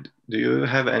 Do you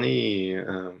have any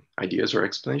ideas or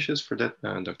explanations for that,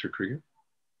 Dr. Krieger?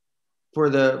 For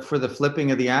the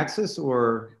flipping of the axis,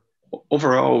 or?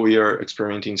 Overall, we are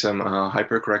experiencing some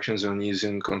hypercorrections on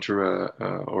using Contura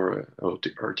or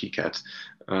TCAT.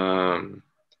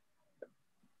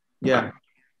 Yeah.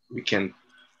 We can.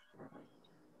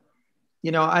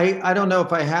 You know, I don't know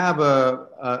if I have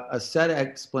a set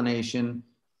explanation.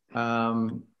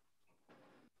 I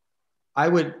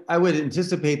would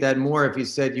anticipate that more if you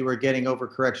said you were getting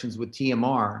overcorrections with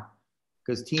TMR,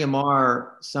 because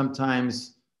TMR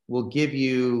sometimes will give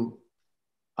you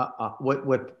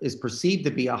what is perceived to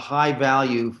be a high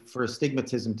value for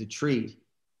astigmatism to treat,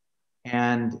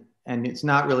 and it's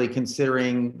not really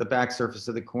considering the back surface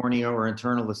of the cornea or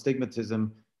internal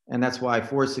astigmatism, and that's why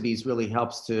Forsities really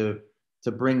helps to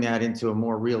bring that into a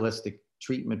more realistic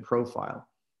treatment profile.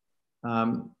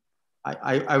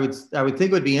 I would think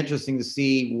it would be interesting to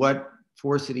see what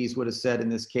Forsities would have said in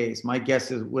this case. My guess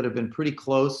is it would have been pretty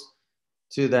close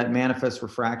to that manifest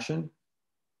refraction,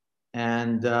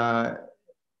 and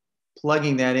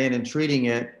plugging that in and treating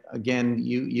it, again,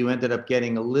 you ended up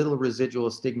getting a little residual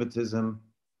astigmatism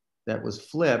that was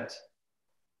flipped.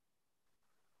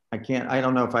 I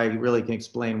don't know if I really can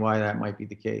explain why that might be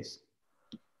the case.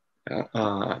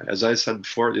 As I said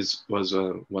before, this was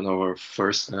one of our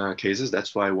first cases.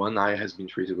 That's why one eye has been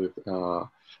treated with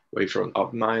wavefront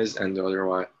optimized and the other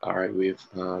eye with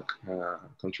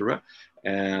Contura.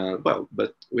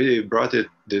 But we brought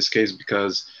this case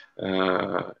because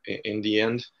in the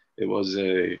end, it was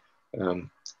a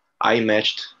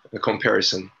eye-matched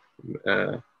comparison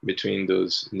between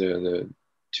the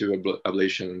two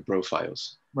ablation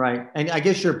profiles. Right, and I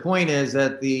guess your point is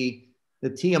that the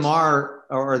TMR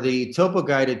or the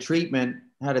topo-guided treatment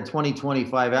had a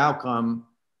 20/25 outcome,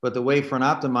 but the wavefront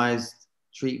optimized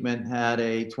treatment had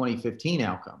a 20/15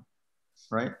 outcome,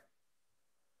 right?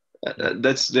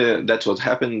 That's what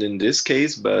happened in this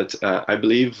case, but I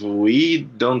believe we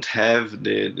don't have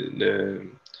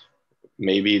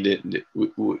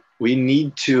we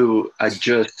need to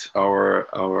adjust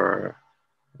our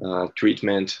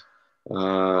treatment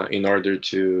in order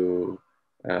to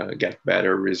get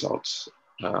better results,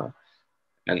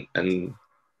 and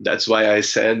that's why I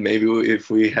said maybe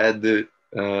if we had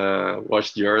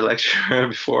watched your lecture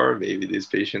before, maybe this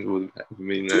patient would have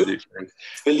been a different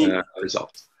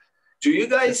result. Do you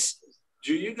guys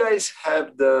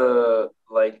have do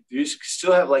you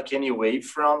still have like any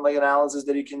wavefront like analysis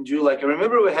that you can do? Like I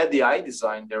remember we had the eye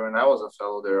design there when I was a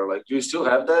fellow there. Like, do you still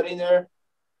have that in there?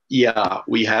 Yeah,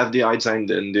 we have the eye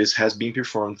design, and this has been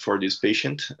performed for this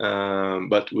patient,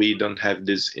 but we don't have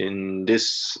this in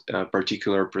this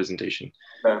particular presentation.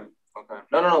 Okay.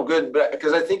 No, good. But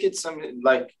because I think it's something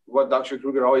like what Dr.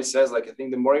 Kruger always says, like I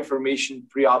think the more information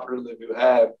pre-operatively you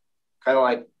have, kind of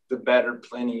like the better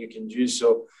planning you can do.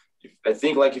 So I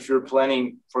think like if you're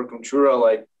planning for Contura,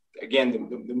 like again,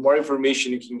 the more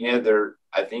information you can gather,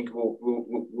 I think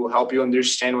will help you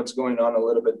understand what's going on a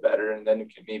little bit better, and then you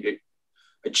can maybe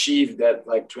achieve that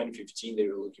like 2015 that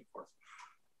you're looking for.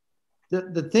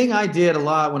 The thing I did a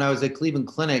lot when I was at Cleveland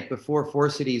Clinic before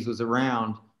Forsities was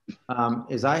around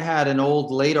is I had an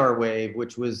old LADAR wave,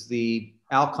 which was the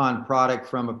Alcon product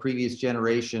from a previous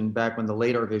generation back when the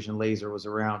LADAR vision laser was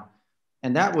around.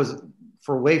 And that was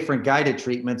for wavefront guided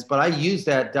treatments, but I used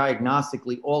that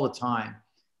diagnostically all the time.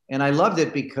 And I loved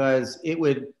it because it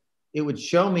would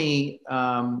show me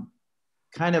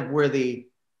kind of where the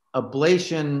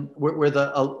ablation, where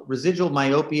the residual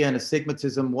myopia and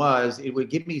astigmatism was. It would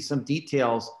give me some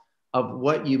details of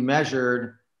what you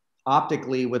measured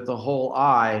optically with the whole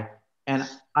eye. And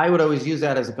I would always use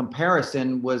that as a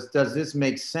comparison was, does this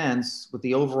make sense with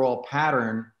the overall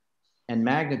pattern and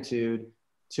magnitude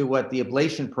to what the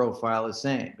ablation profile is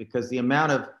saying? Because the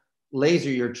amount of laser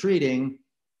you're treating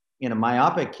in a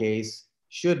myopic case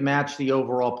should match the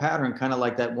overall pattern, kind of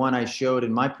like that one I showed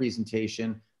in my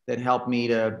presentation that helped me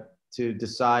to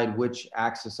decide which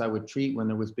axis I would treat when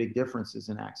there was big differences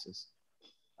in axis.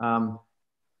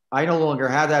 I no longer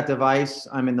have that device.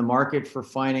 I'm in the market for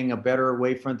finding a better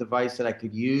wavefront device that I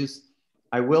could use.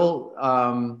 I will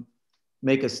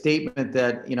make a statement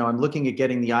that, you know, I'm looking at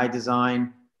getting the eye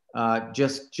design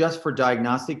just for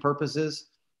diagnostic purposes.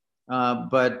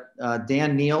 But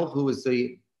Dan Neal, who is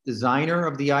the designer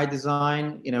of the eye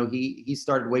design, you know, he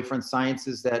started Wavefront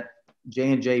Sciences that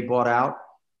J&J bought out,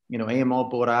 you know, AMO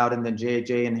bought out, and then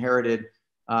J&J inherited.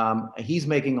 He's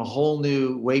making a whole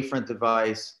new wavefront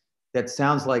device that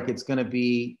sounds like it's going to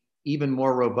be even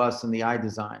more robust than the eye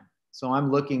design. So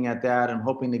I'm looking at that. I'm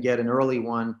hoping to get an early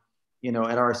one, you know,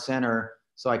 at our center,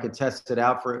 so I could test it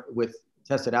out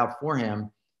for him.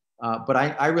 But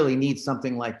I really need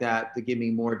something like that to give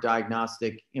me more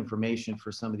diagnostic information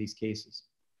for some of these cases.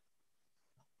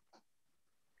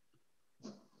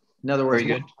 In other words,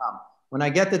 very good. When I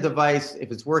get the device,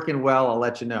 if it's working well, I'll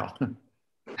let you know.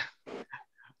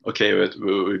 Okay, it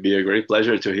would be a great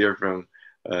pleasure to hear from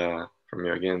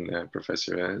you again,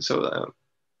 Professor. So,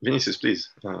 Vinicius, please.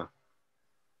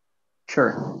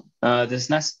 Sure. This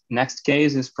next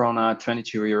case is from a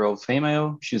 22-year-old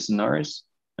female. She's a nurse.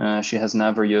 She has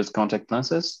never used contact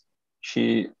lenses.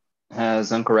 She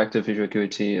has uncorrected visual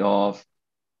acuity of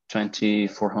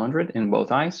 2400 in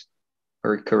both eyes.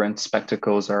 Her current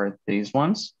spectacles are these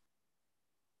ones.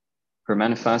 Her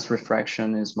manifest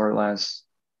refraction is more or less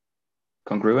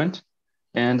congruent,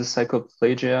 and the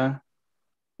cycloplegia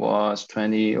was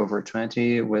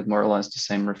 20/20 with more or less the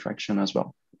same refraction as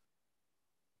well.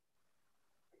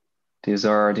 These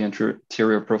are the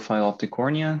anterior profile of the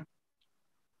cornea.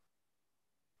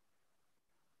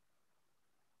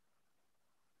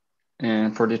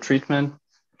 And for the treatment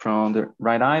from the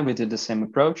right eye, we did the same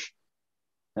approach.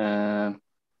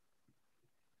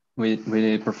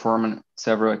 We performed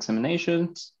several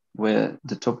examinations with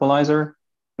the topolizer.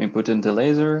 We put in the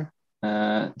laser.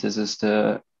 This is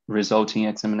the resulting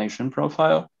examination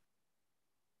profile.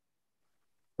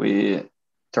 We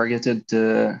targeted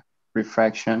the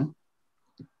refraction.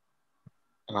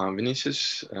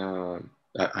 Vinicius, I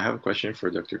have a question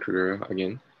for Dr. Kruger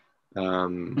again.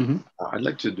 I'd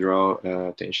like to draw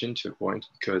attention to a point,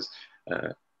 because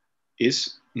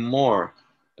more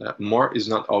is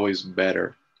not always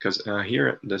better, because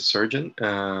here the surgeon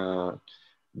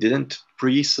didn't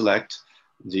pre-select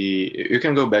you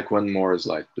can go back one more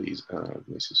slide, please,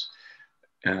 Vinicius.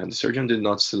 The surgeon did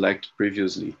not select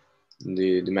previously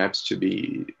the maps to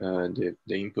be the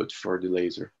input for the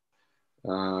laser.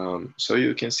 So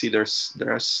you can see there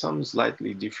are some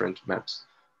slightly different maps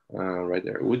right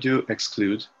there. Would you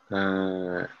exclude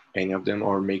any of them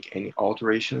or make any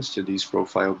alterations to this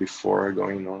profile before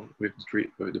going on with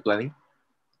the planning?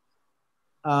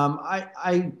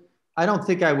 I don't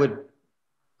think I would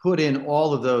put in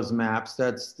all of those maps.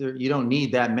 You don't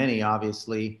need that many,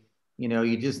 obviously. You know,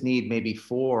 you just need maybe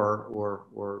 4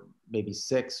 or maybe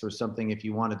 6 or something. If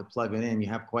you wanted to plug it in, you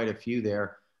have quite a few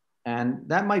there. And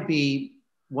that might be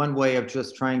one way of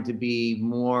just trying to be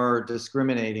more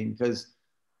discriminating, because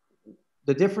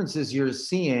the differences you're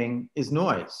seeing is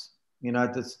noise. You know,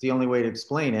 that's the only way to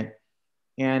explain it.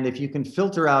 And if you can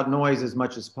filter out noise as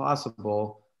much as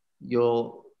possible,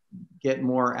 you'll get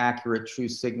more accurate true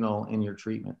signal in your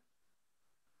treatment.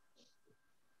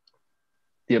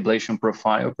 The ablation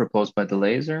profile proposed by the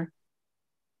laser.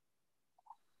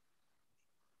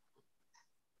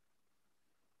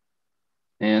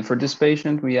 And for this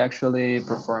patient, we actually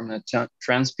performed a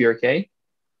trans-PRK,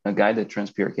 a guided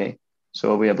trans-PRK.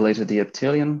 So we ablated the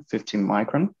epithelium, 15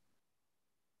 micron,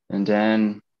 and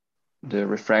then the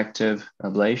refractive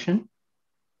ablation,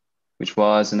 which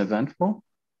was an eventful.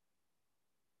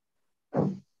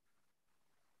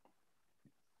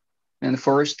 In the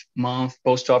first month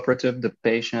post-operative, the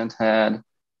patient had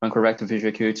uncorrected visual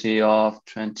acuity of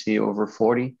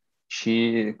 20/40.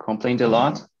 She complained a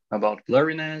lot about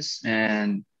blurriness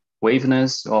and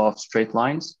waviness of straight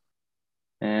lines.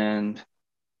 And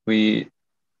we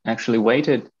actually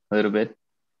waited a little bit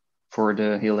for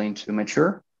the healing to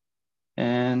mature.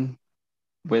 And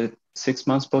with 6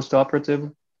 months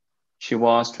post-operative, she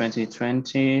was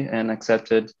 20/20 and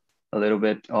accepted a little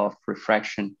bit of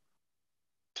refraction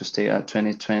to stay at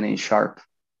 20/20 sharp.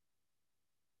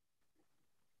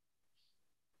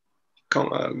 Go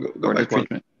back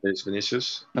one, please,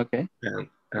 Vinicius. Okay. And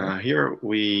here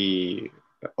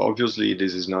obviously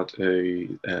this is not a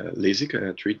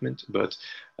LASIK treatment, but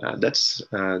that's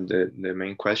the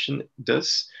main question.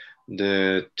 Does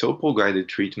the topo-guided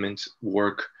treatment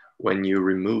work when you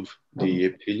remove the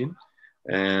epithelium?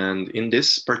 And in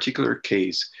this particular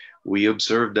case, we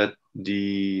observed that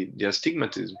the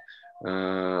astigmatism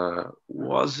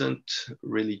wasn't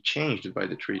really changed by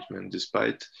the treatment,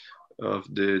 despite of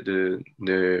the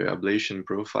ablation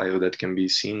profile that can be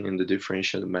seen in the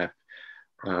differential map.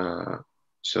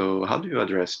 So how do you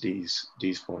address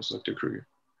these points, Dr. Kruger?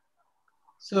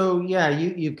 So yeah,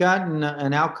 you've gotten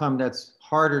an outcome that's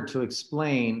harder to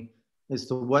explain as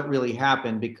to what really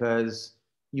happened, because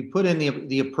you put in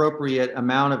the appropriate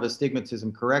amount of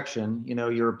astigmatism correction. You know,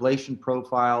 your ablation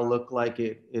profile looked like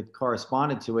it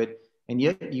corresponded to it, and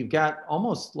yet you've got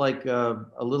almost like a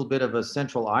little bit of a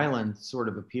central island sort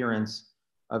of appearance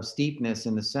of steepness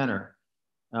in the center.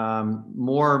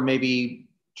 More maybe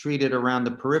treated around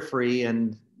the periphery,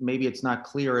 and maybe it's not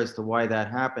clear as to why that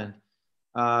happened.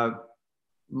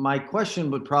 My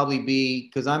question would probably be,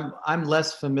 because I'm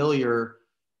less familiar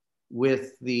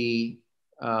with the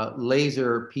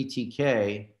laser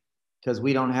PTK, because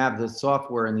we don't have the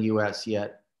software in the US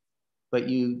yet, but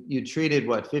you treated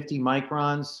what, 50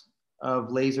 microns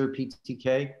of laser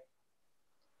PTK?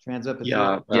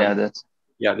 Transepithelial?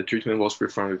 Yeah, the treatment was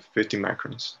performed with 50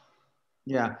 microns.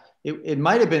 Yeah, it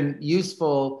might have been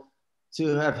useful to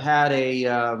have had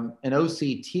an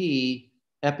OCT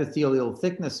epithelial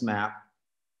thickness map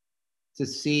to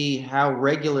see how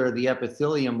regular the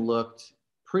epithelium looked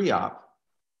pre-op.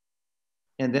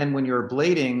 And then when you're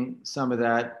ablating some of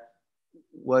that,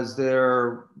 was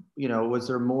there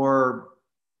more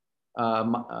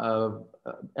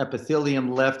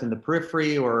epithelium left in the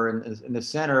periphery or in the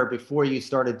center before you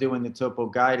started doing the topo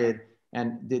guided,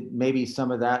 and did maybe some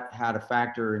of that had a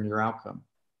factor in your outcome?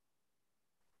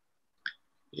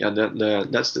 Yeah,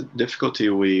 that's the difficulty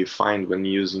we find when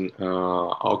using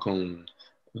Alcon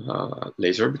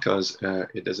laser, because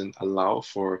it doesn't allow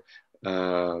for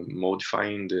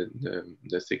modifying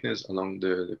the thickness along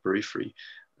the periphery.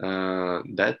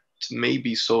 That may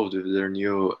be solved with their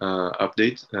new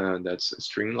update, that's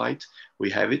Streamlight. We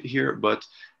have it here, but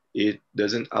it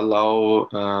doesn't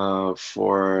allow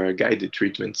for guided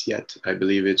treatments yet. I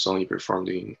believe it's only performed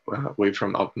away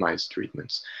from optimized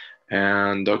treatments.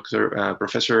 And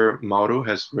Professor Mauro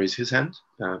has raised his hand.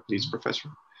 Please, Professor.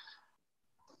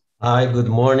 Hi, good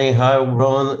morning. Hi,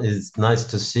 Ron. It's nice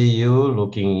to see you,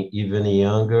 looking even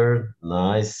younger.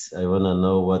 Nice. I want to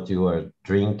know what you are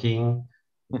drinking,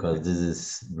 because this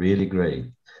is really great.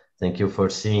 Thank you for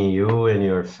seeing you and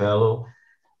your fellow.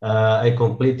 I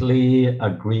completely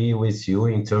agree with you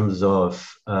in terms of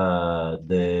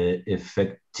the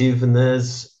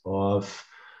effectiveness of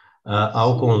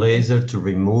Alcon laser to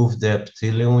remove the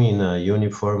epithelium in a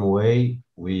uniform way.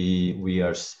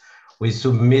 We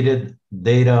submitted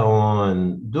data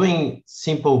on doing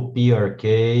simple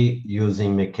PRK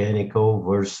using mechanical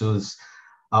versus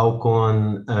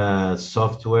Alcon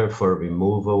software for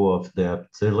removal of the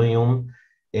epithelium.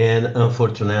 And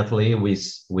unfortunately,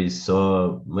 we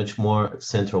saw much more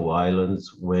central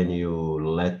islands when you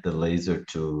let the laser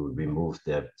to remove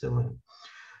the epithelium.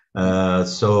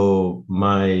 So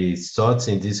my thoughts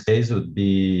in this case would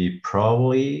be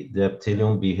probably the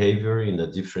epithelium behavior in a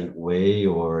different way,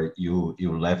 or you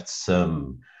left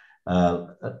some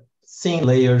thin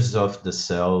layers of the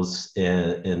cells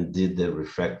and did the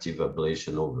refractive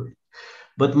ablation over it.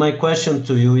 But my question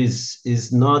to you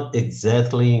is not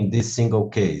exactly in this single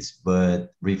case,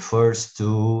 but refers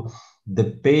to the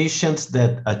patients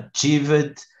that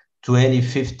achieved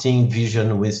 20/15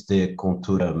 vision with the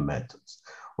Contura methods,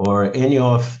 or any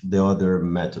of the other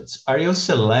methods. Are you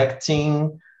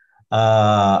selecting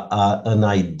an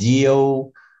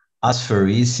ideal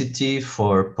asphericity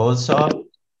for post-op?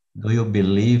 Do you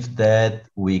believe that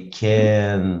we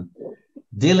can,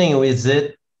 dealing with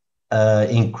it,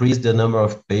 increase the number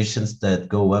of patients that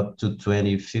go up to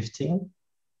 20/15?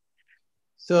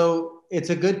 So it's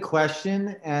a good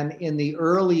question. And in the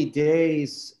early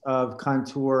days of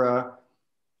Contura,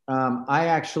 I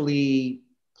actually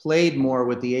played more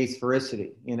with the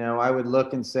asphericity. You know, I would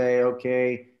look and say,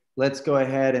 okay, let's go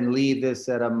ahead and leave this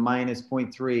at a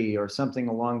 -0.3 or something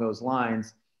along those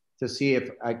lines to see if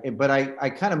but I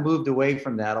kind of moved away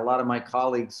from that. A lot of my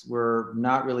colleagues were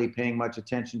not really paying much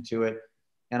attention to it.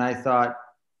 And I thought,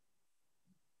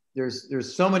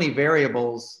 there's so many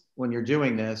variables when you're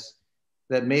doing this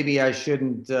that maybe I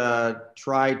shouldn't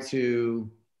try to,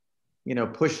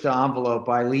 push the envelope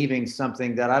by leaving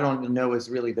something that I don't know is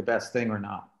really the best thing or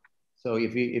not. So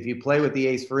if you play with the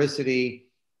asphericity,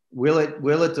 will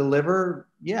it deliver?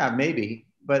 Yeah, maybe.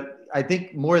 But I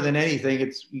think more than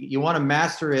anything, you want to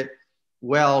master it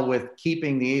well with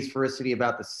keeping the asphericity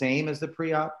about the same as the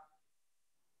pre-op.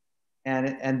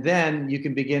 And then you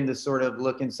can begin to sort of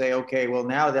look and say, okay, well,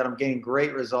 now that I'm getting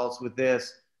great results with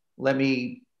this, let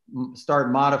me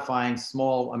start modifying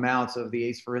small amounts of the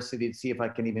asphericity to see if I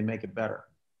can even make it better.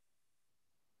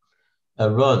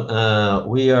 Ron,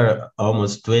 we are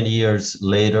almost 20 years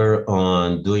later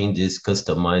on doing these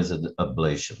customized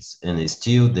ablations. And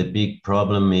still the big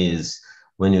problem is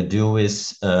when you do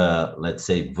with, let's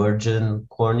say, virgin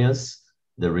corneas,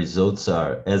 the results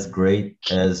are as great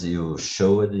as you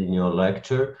showed in your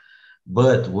lecture.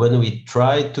 But when we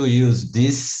try to use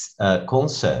these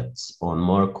concepts on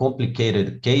more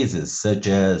complicated cases, such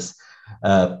as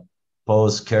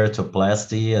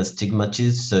post-keratoplasty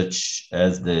astigmatism, such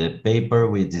as the paper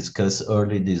we discussed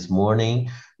early this morning,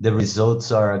 the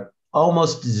results are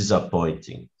almost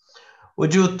disappointing.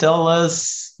 Would you tell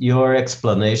us your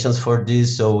explanations for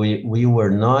this? So we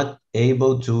were not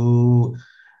able to,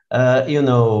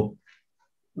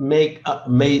 make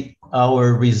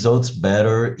our results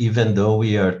better, even though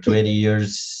we are 20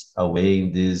 years away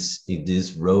in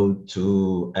this road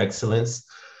to excellence.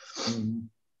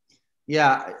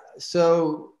 Yeah.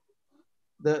 So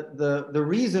the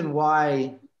reason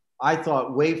why I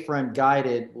thought wavefront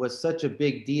guided was such a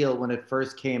big deal when it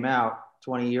first came out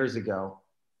 20 years ago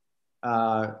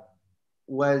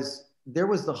was there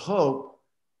was the hope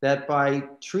that by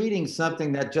treating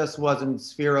something that just wasn't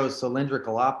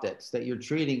spherocylindrical optics, that you're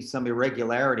treating some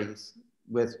irregularities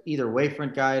with either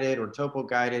wavefront guided or topo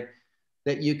guided,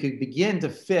 that you could begin to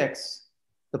fix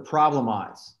the problem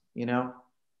eyes,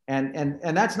 And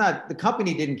that's not, the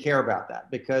company didn't care about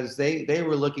that because they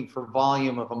were looking for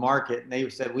volume of a market, and they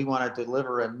said, we want to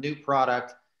deliver a new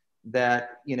product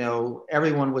that,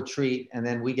 everyone would treat, and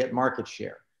then we get market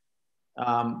share.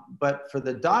 But for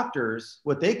the doctors,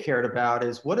 what they cared about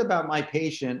is, what about my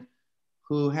patient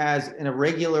who has an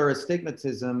irregular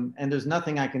astigmatism and there's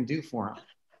nothing I can do for him?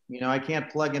 I can't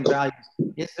plug in values.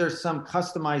 Is there some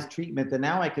customized treatment that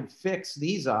now I could fix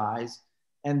these eyes,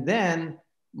 and then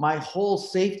my whole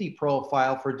safety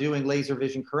profile for doing laser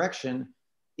vision correction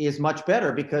is much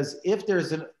better? Because if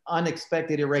there's an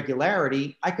unexpected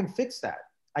irregularity, I can fix that.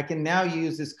 I can now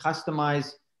use this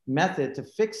customized method to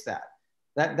fix that.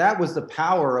 That was the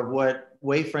power of what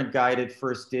wavefront guided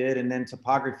first did, and then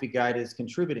topography guided is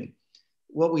contributing.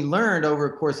 What we learned over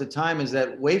a course of time is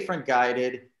that wavefront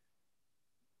guided,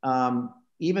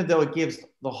 even though it gives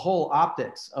the whole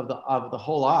optics of the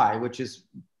whole eye, which is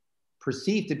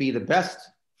perceived to be the best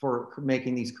for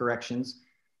making these corrections,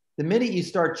 the minute you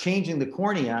start changing the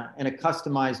cornea in a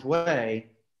customized way,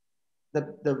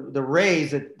 the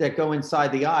rays that go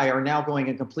inside the eye are now going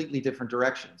in completely different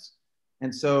directions.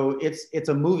 And so it's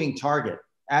a moving target.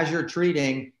 As you're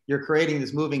treating, you're creating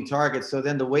this moving target. So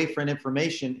then the wavefront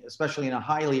information, especially in a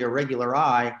highly irregular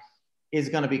eye, is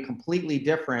going to be completely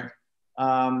different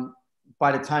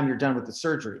by the time you're done with the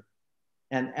surgery.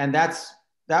 And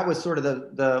that was sort of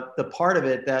the part of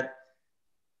it that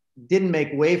didn't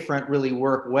make wavefront really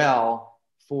work well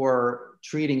for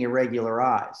treating irregular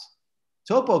eyes.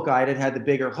 Topo guided had the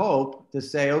bigger hope to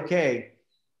say, okay,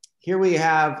 here we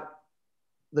have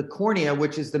the cornea,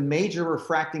 which is the major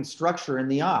refracting structure in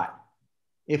the eye.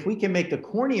 If we can make the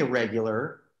cornea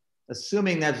regular,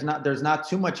 assuming there's not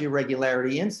too much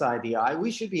irregularity inside the eye, we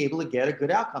should be able to get a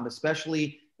good outcome,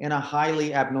 especially in a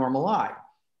highly abnormal eye.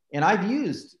 And I've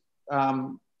used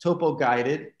topo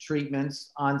guided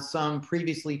treatments on some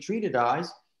previously treated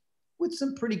eyes with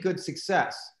some pretty good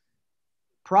success.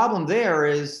 Problem there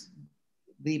is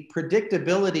the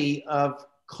predictability of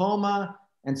coma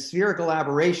and spherical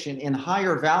aberration in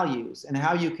higher values, and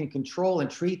how you can control and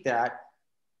treat that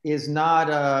is not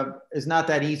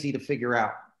that easy to figure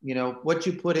out. What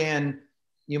you put in,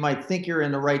 you might think you're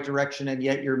in the right direction, and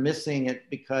yet you're missing it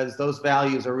because those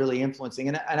values are really influencing.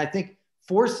 And I think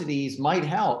forcities might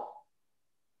help,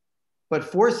 but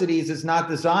forcities is not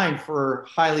designed for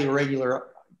highly irregular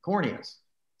corneas.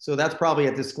 So that's probably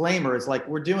a disclaimer. It's like,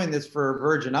 we're doing this for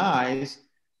virgin eyes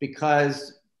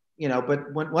because,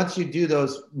 but once you do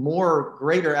those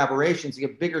greater aberrations, you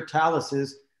get bigger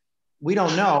taluses, we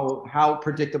don't know how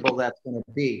predictable that's going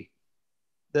to be.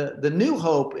 the new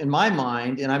hope in my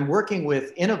mind, and I'm working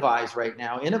with Innovise right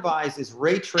now. Innovise is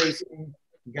ray tracing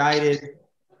guided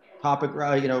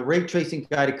ray tracing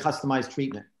guided customized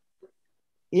treatment.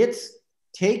 It's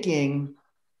taking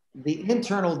the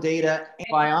internal data and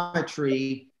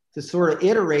biometry to sort of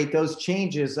iterate those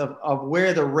changes of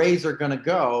where the rays are going to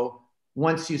go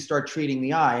once you start treating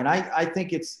the eye. And I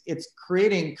think it's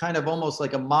creating kind of almost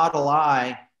like a model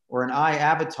eye or an eye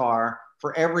avatar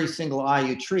for every single eye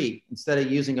you treat, instead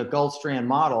of using a gold strand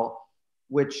model,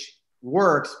 which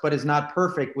works but is not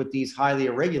perfect with these highly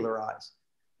irregular eyes.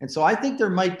 And so I think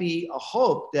there might be a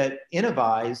hope that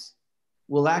Innovise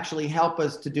will actually help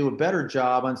us to do a better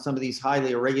job on some of these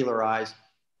highly irregular eyes.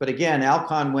 But again,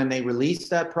 Alcon, when they release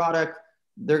that product,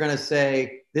 they're going to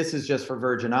say, this is just for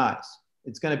virgin eyes.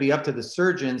 It's going to be up to the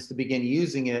surgeons to begin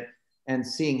using it and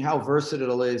seeing how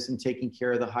versatile it is in taking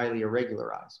care of the highly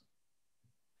irregular eyes.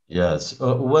 Yes.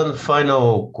 One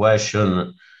final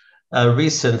question.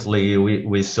 Recently,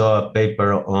 we saw a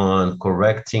paper on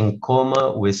correcting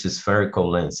coma with spherical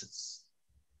lenses.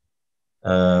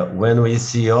 When we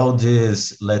see all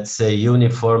these, let's say,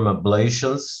 uniform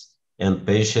ablations and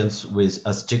patients with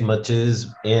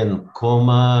astigmatism and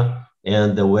coma,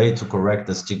 and the way to correct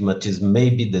astigmatism may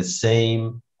be the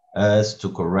same as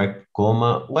to correct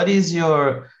coma. What is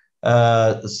your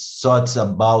thoughts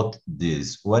about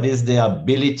this? What is the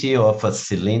ability of a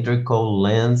cylindrical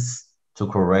lens to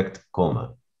correct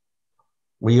coma?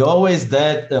 We always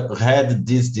had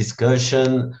this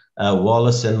discussion,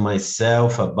 Wallace and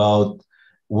myself, about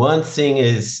one thing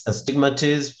is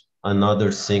astigmatism,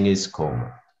 another thing is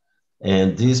coma.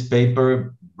 And this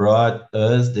paper brought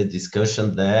us the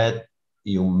discussion that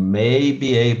you may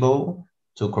be able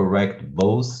to correct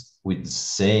both with the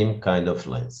same kind of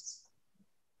lens.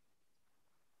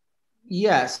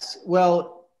 Yes.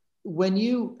 Well, when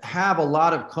you have a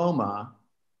lot of coma,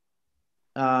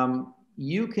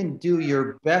 you can do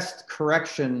your best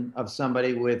correction of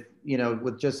somebody with,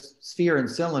 with just sphere and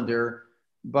cylinder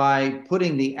by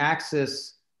putting the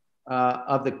axis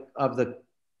of the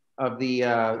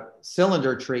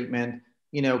cylinder treatment,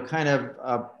 kind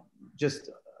of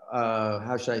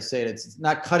how should I say it? It's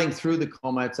not cutting through the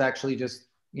coma. It's actually just,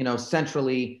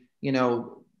 centrally,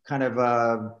 kind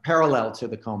of parallel to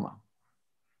the coma.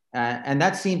 And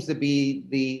that seems to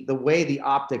be the way the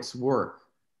optics work.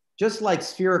 Just like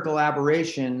spherical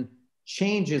aberration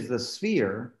changes the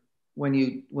sphere when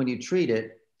you treat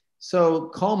it, so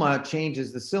coma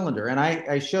changes the cylinder. And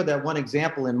I showed that one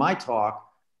example in my talk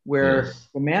where yes,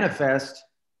 the manifest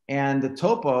and the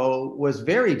topo was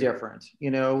very different,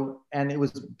 and it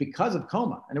was because of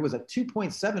coma. And it was a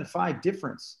 2.75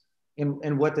 difference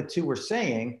in what the two were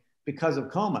saying because of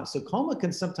coma. So coma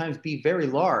can sometimes be very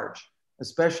large,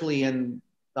 especially in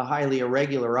the highly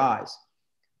irregular eyes.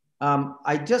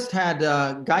 I just had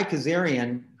Guy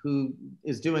Kazarian, who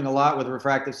is doing a lot with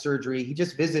refractive surgery. He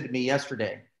just visited me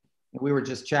yesterday, and we were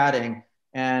just chatting.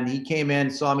 And he came in,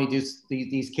 saw me do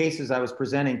these cases I was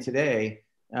presenting today,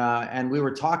 and we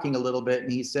were talking a little bit.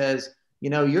 And he says,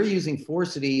 you're using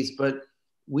Forcides, but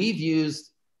we've used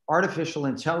artificial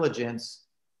intelligence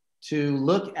to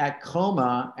look at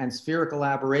coma and spherical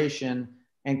aberration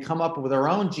and come up with our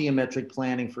own geometric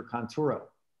planning for Conturo,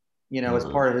 as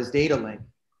part of his data link.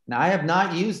 Now, I have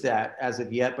not used that as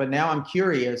of yet, but now I'm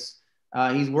curious.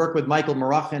 He's worked with Michael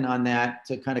Marachin on that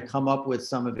to kind of come up with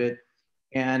some of it.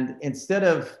 And instead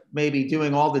of maybe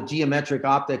doing all the geometric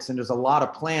optics, and there's a lot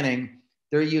of planning,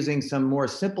 they're using some more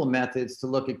simple methods to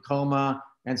look at coma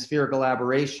and spherical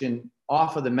aberration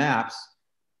off of the maps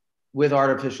with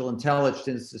artificial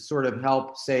intelligence to sort of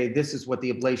help say, this is what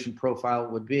the ablation profile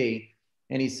would be.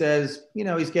 And he says,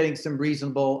 he's getting some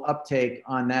reasonable uptake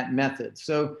on that method.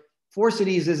 So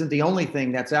Forcides isn't the only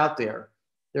thing that's out there.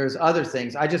 There's other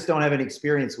things. I just don't have any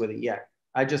experience with it yet.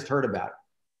 I just heard about it.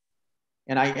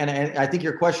 And I think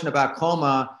your question about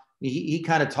coma, he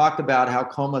kind of talked about how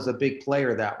coma is a big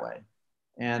player that way.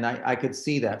 And I could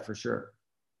see that for sure.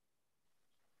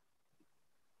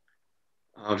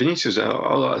 Vinicius,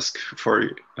 I'll ask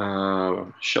for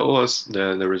show us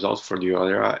the results for the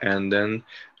other, and then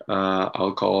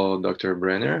I'll call Dr.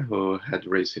 Brenner, who had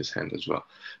raised his hand as well.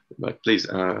 But please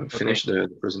finish the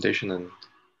presentation and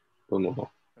we'll move on.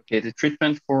 Okay, the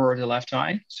treatment for the left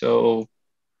eye. So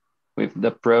we've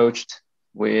approached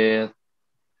with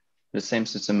the same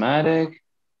systematic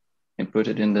and put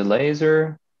it in the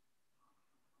laser,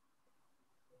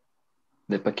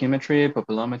 the pachymetry,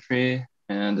 pupillometry,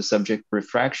 and the subject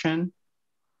refraction.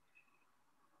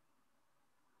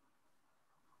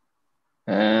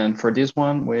 And for this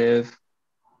one, we've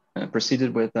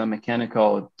proceeded with a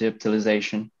mechanical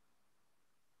deptalization.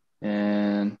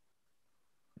 And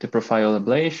The profile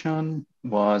ablation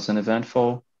was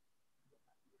uneventful.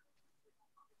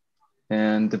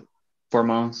 And the 4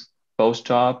 months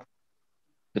post-op,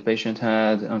 the patient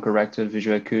had uncorrected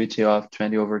visual acuity of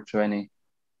 20/20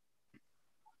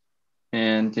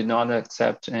 and did not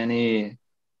accept any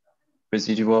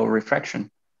residual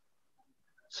refraction.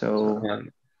 So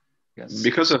yes,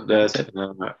 because of that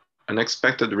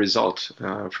unexpected result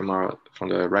from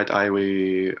the right eye,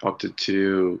 we opted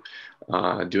to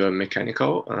do a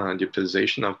mechanical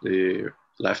deputization of the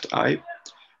left eye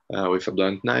with a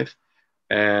blunt knife,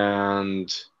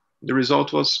 and the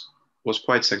result was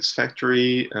quite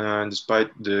satisfactory.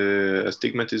 Despite the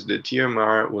astigmatism, the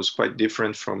TMR was quite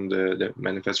different from the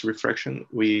manifest refraction.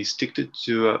 We stick to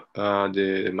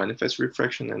the manifest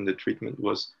refraction, and the treatment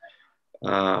was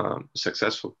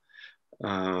successful.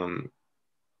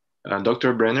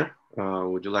 Dr. Brenner,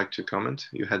 would you like to comment?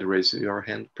 You had raised your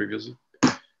hand previously.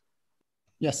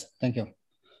 Yes, thank you.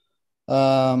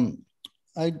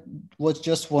 I was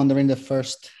just wondering the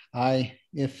first eye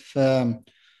if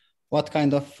what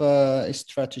kind of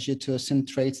strategy to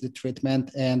centrate the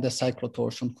treatment and the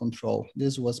cyclotorsion control.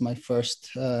 This was my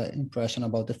first impression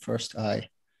about the first eye.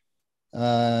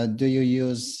 Do you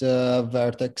use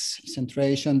vertex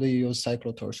centration? Do you use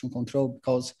cyclotorsion control?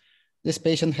 Because this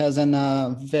patient has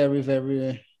a very,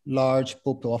 very large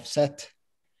pupil offset.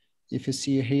 If you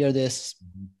see here, this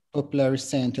pupillary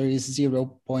center is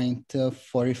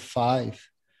 0.45.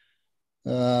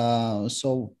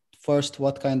 So first,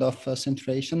 what kind of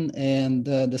centration and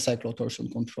the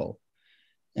cyclotorsion control.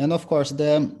 And of course,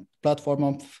 the platform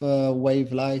of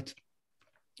wave light,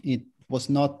 it was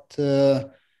not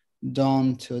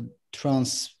done to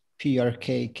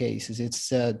trans-PRK cases.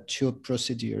 It's 2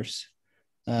 procedures,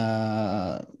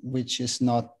 which is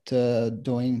not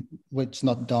done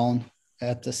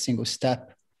at a single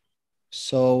step.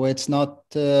 So it's not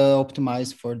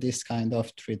optimized for this kind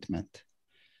of treatment.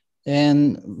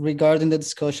 And regarding the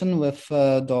discussion with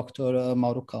Dr.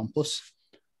 Mauro Campos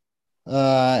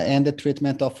and the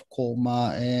treatment of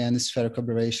coma and spherical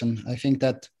aberration, I think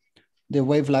that the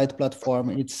wave light platform,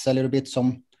 it's a little bit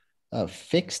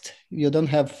fixed. You don't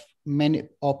have many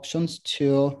options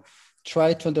to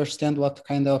try to understand what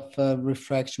kind of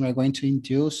refraction we're going to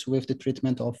induce with the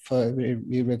treatment of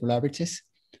irregularities.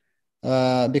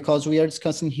 Because we are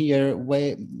discussing here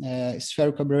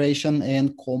spherical aberration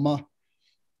and coma,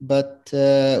 but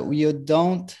you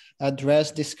don't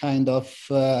address this kind of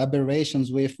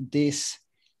aberrations with this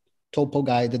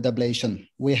topo-guided ablation.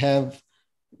 We have,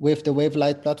 with the wave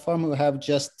light platform, we have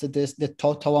just the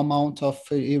total amount of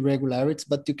irregularities,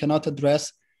 but you cannot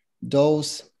address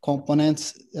those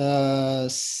components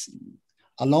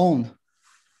alone.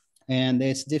 And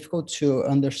it's difficult to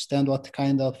understand what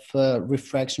kind of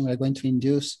refraction we're going to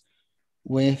induce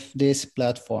with this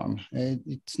platform.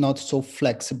 It's not so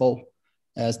flexible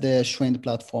as the Schwind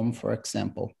platform, for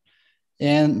example.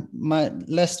 And my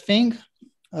last thing,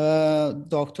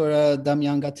 Dr.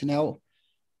 Damian Gatinel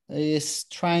is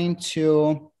trying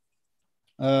to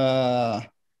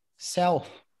sell,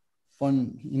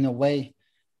 in a way,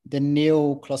 the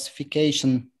new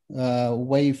classification,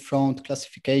 wavefront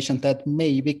classification that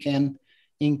maybe can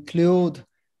include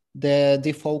the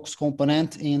defocus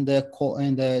component in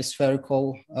the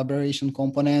spherical aberration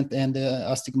component and the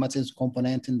astigmatism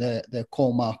component in the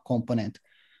coma component.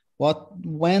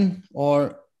 When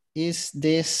or is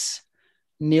this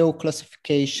new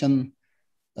classification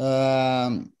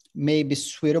maybe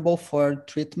suitable for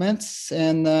treatments?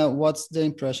 And what's the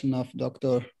impression of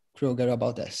Dr. Kruger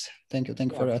about this? Thank you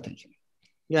for your attention.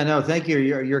 Yeah, no, thank you.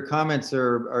 Your comments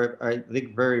are I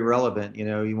think very relevant. You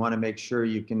know, you want to make sure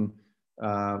you can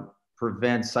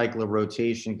prevent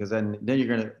cyclorotation, because then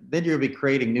you'll be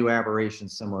creating new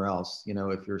aberrations somewhere else. You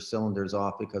know, if your cylinder's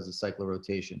off because of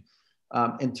cyclorotation.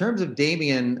 In terms of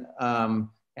Damien and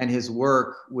his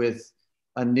work with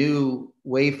a new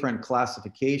wavefront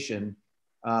classification,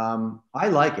 I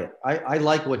like it. I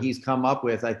like what he's come up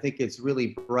with. I think it's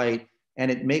really bright,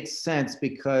 and it makes sense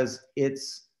because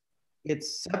it's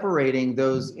separating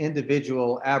those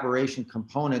individual aberration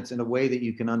components in a way that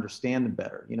you can understand them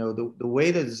better. You know, the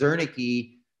way that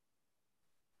Zernike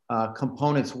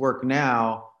components work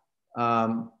now,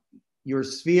 your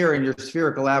sphere and your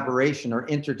spherical aberration are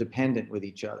interdependent with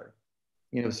each other.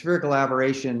 You know, spherical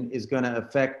aberration is going to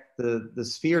affect the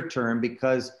sphere term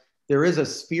because there is a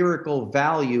spherical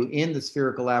value in the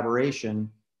spherical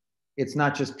aberration. It's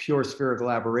not just pure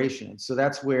spherical aberration. So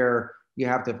that's where you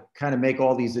have to kind of make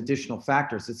all these additional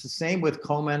factors. It's the same with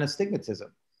coma and astigmatism.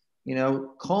 You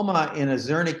know, coma in a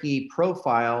Zernike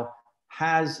profile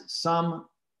has some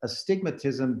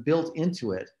astigmatism built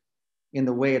into it, in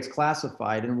the way it's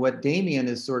classified. And what Damien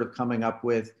is sort of coming up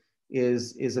with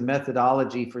is a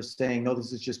methodology for saying, no,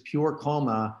 this is just pure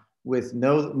coma with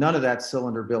none of that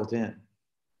cylinder built in.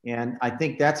 And I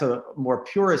think that's a more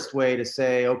purist way to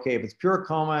say, okay, if it's pure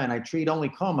coma and I treat only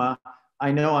coma,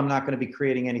 I know I'm not going to be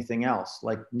creating anything else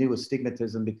like new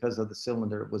astigmatism because of the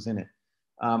cylinder that was in it.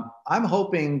 I'm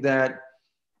hoping that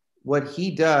what he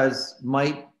does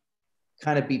might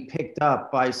kind of be picked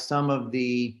up by some of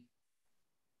the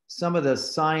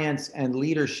science and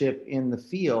leadership in the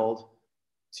field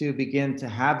to begin to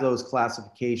have those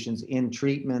classifications in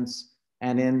treatments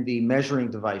and in the measuring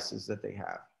devices that they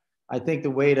have. I think the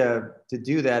way to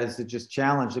do that is to just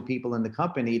challenge the people in the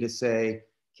company to say,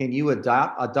 can you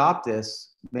adopt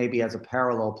this maybe as a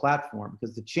parallel platform?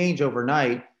 Because the change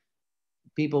overnight,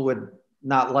 people would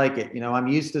not like it. You know, I'm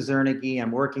used to Zernike,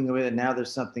 I'm working with it, and now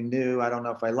there's something new. I don't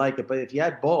know if I like it. But if you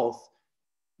had both,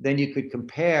 then you could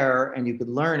compare and you could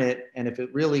learn it. And if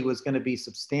it really was going to be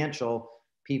substantial,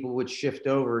 people would shift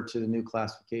over to the new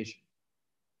classification.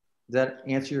 Does that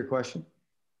answer your question?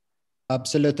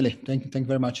 Absolutely. Thank you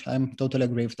very much. I'm totally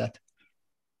agree with that.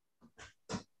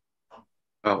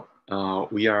 Well,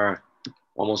 we are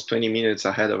almost 20 minutes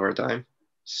ahead of our time,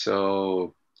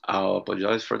 so I'll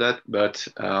apologize for that, but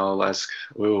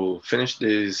we'll finish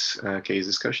this case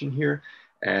discussion here,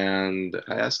 and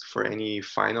I ask for any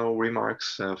final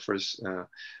remarks. First,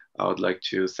 I would like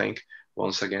to thank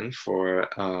once again for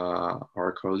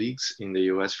our colleagues in the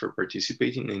US for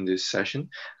participating in this session,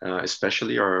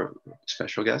 especially our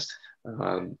special guest,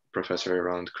 Professor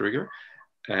Ronald Kruger,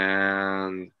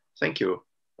 and thank you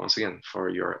once again for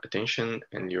your attention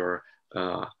and your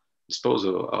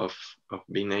disposal of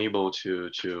being able to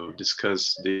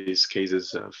discuss these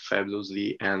cases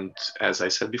fabulously. And as I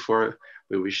said before,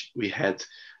 we wish we had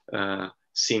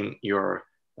seen your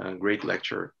great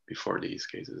lecture before these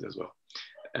cases as well.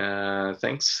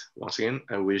 Thanks once again.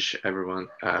 I wish everyone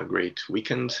a great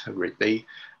weekend, a great day,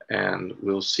 and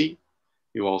we'll see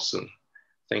you all soon.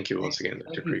 Thank you once again,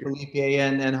 Dr. Krieger. Felipe,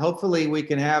 and hopefully we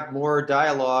can have more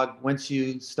dialogue once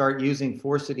you start using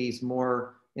Forcities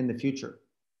more in the future.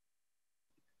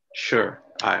 Sure,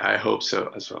 I hope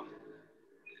so as well.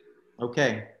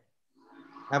 Okay.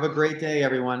 Have a great day,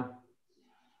 everyone.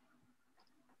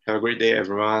 Have a great day,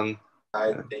 everyone.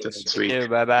 Bye. Thanks. Next week.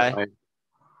 Bye-bye. Bye.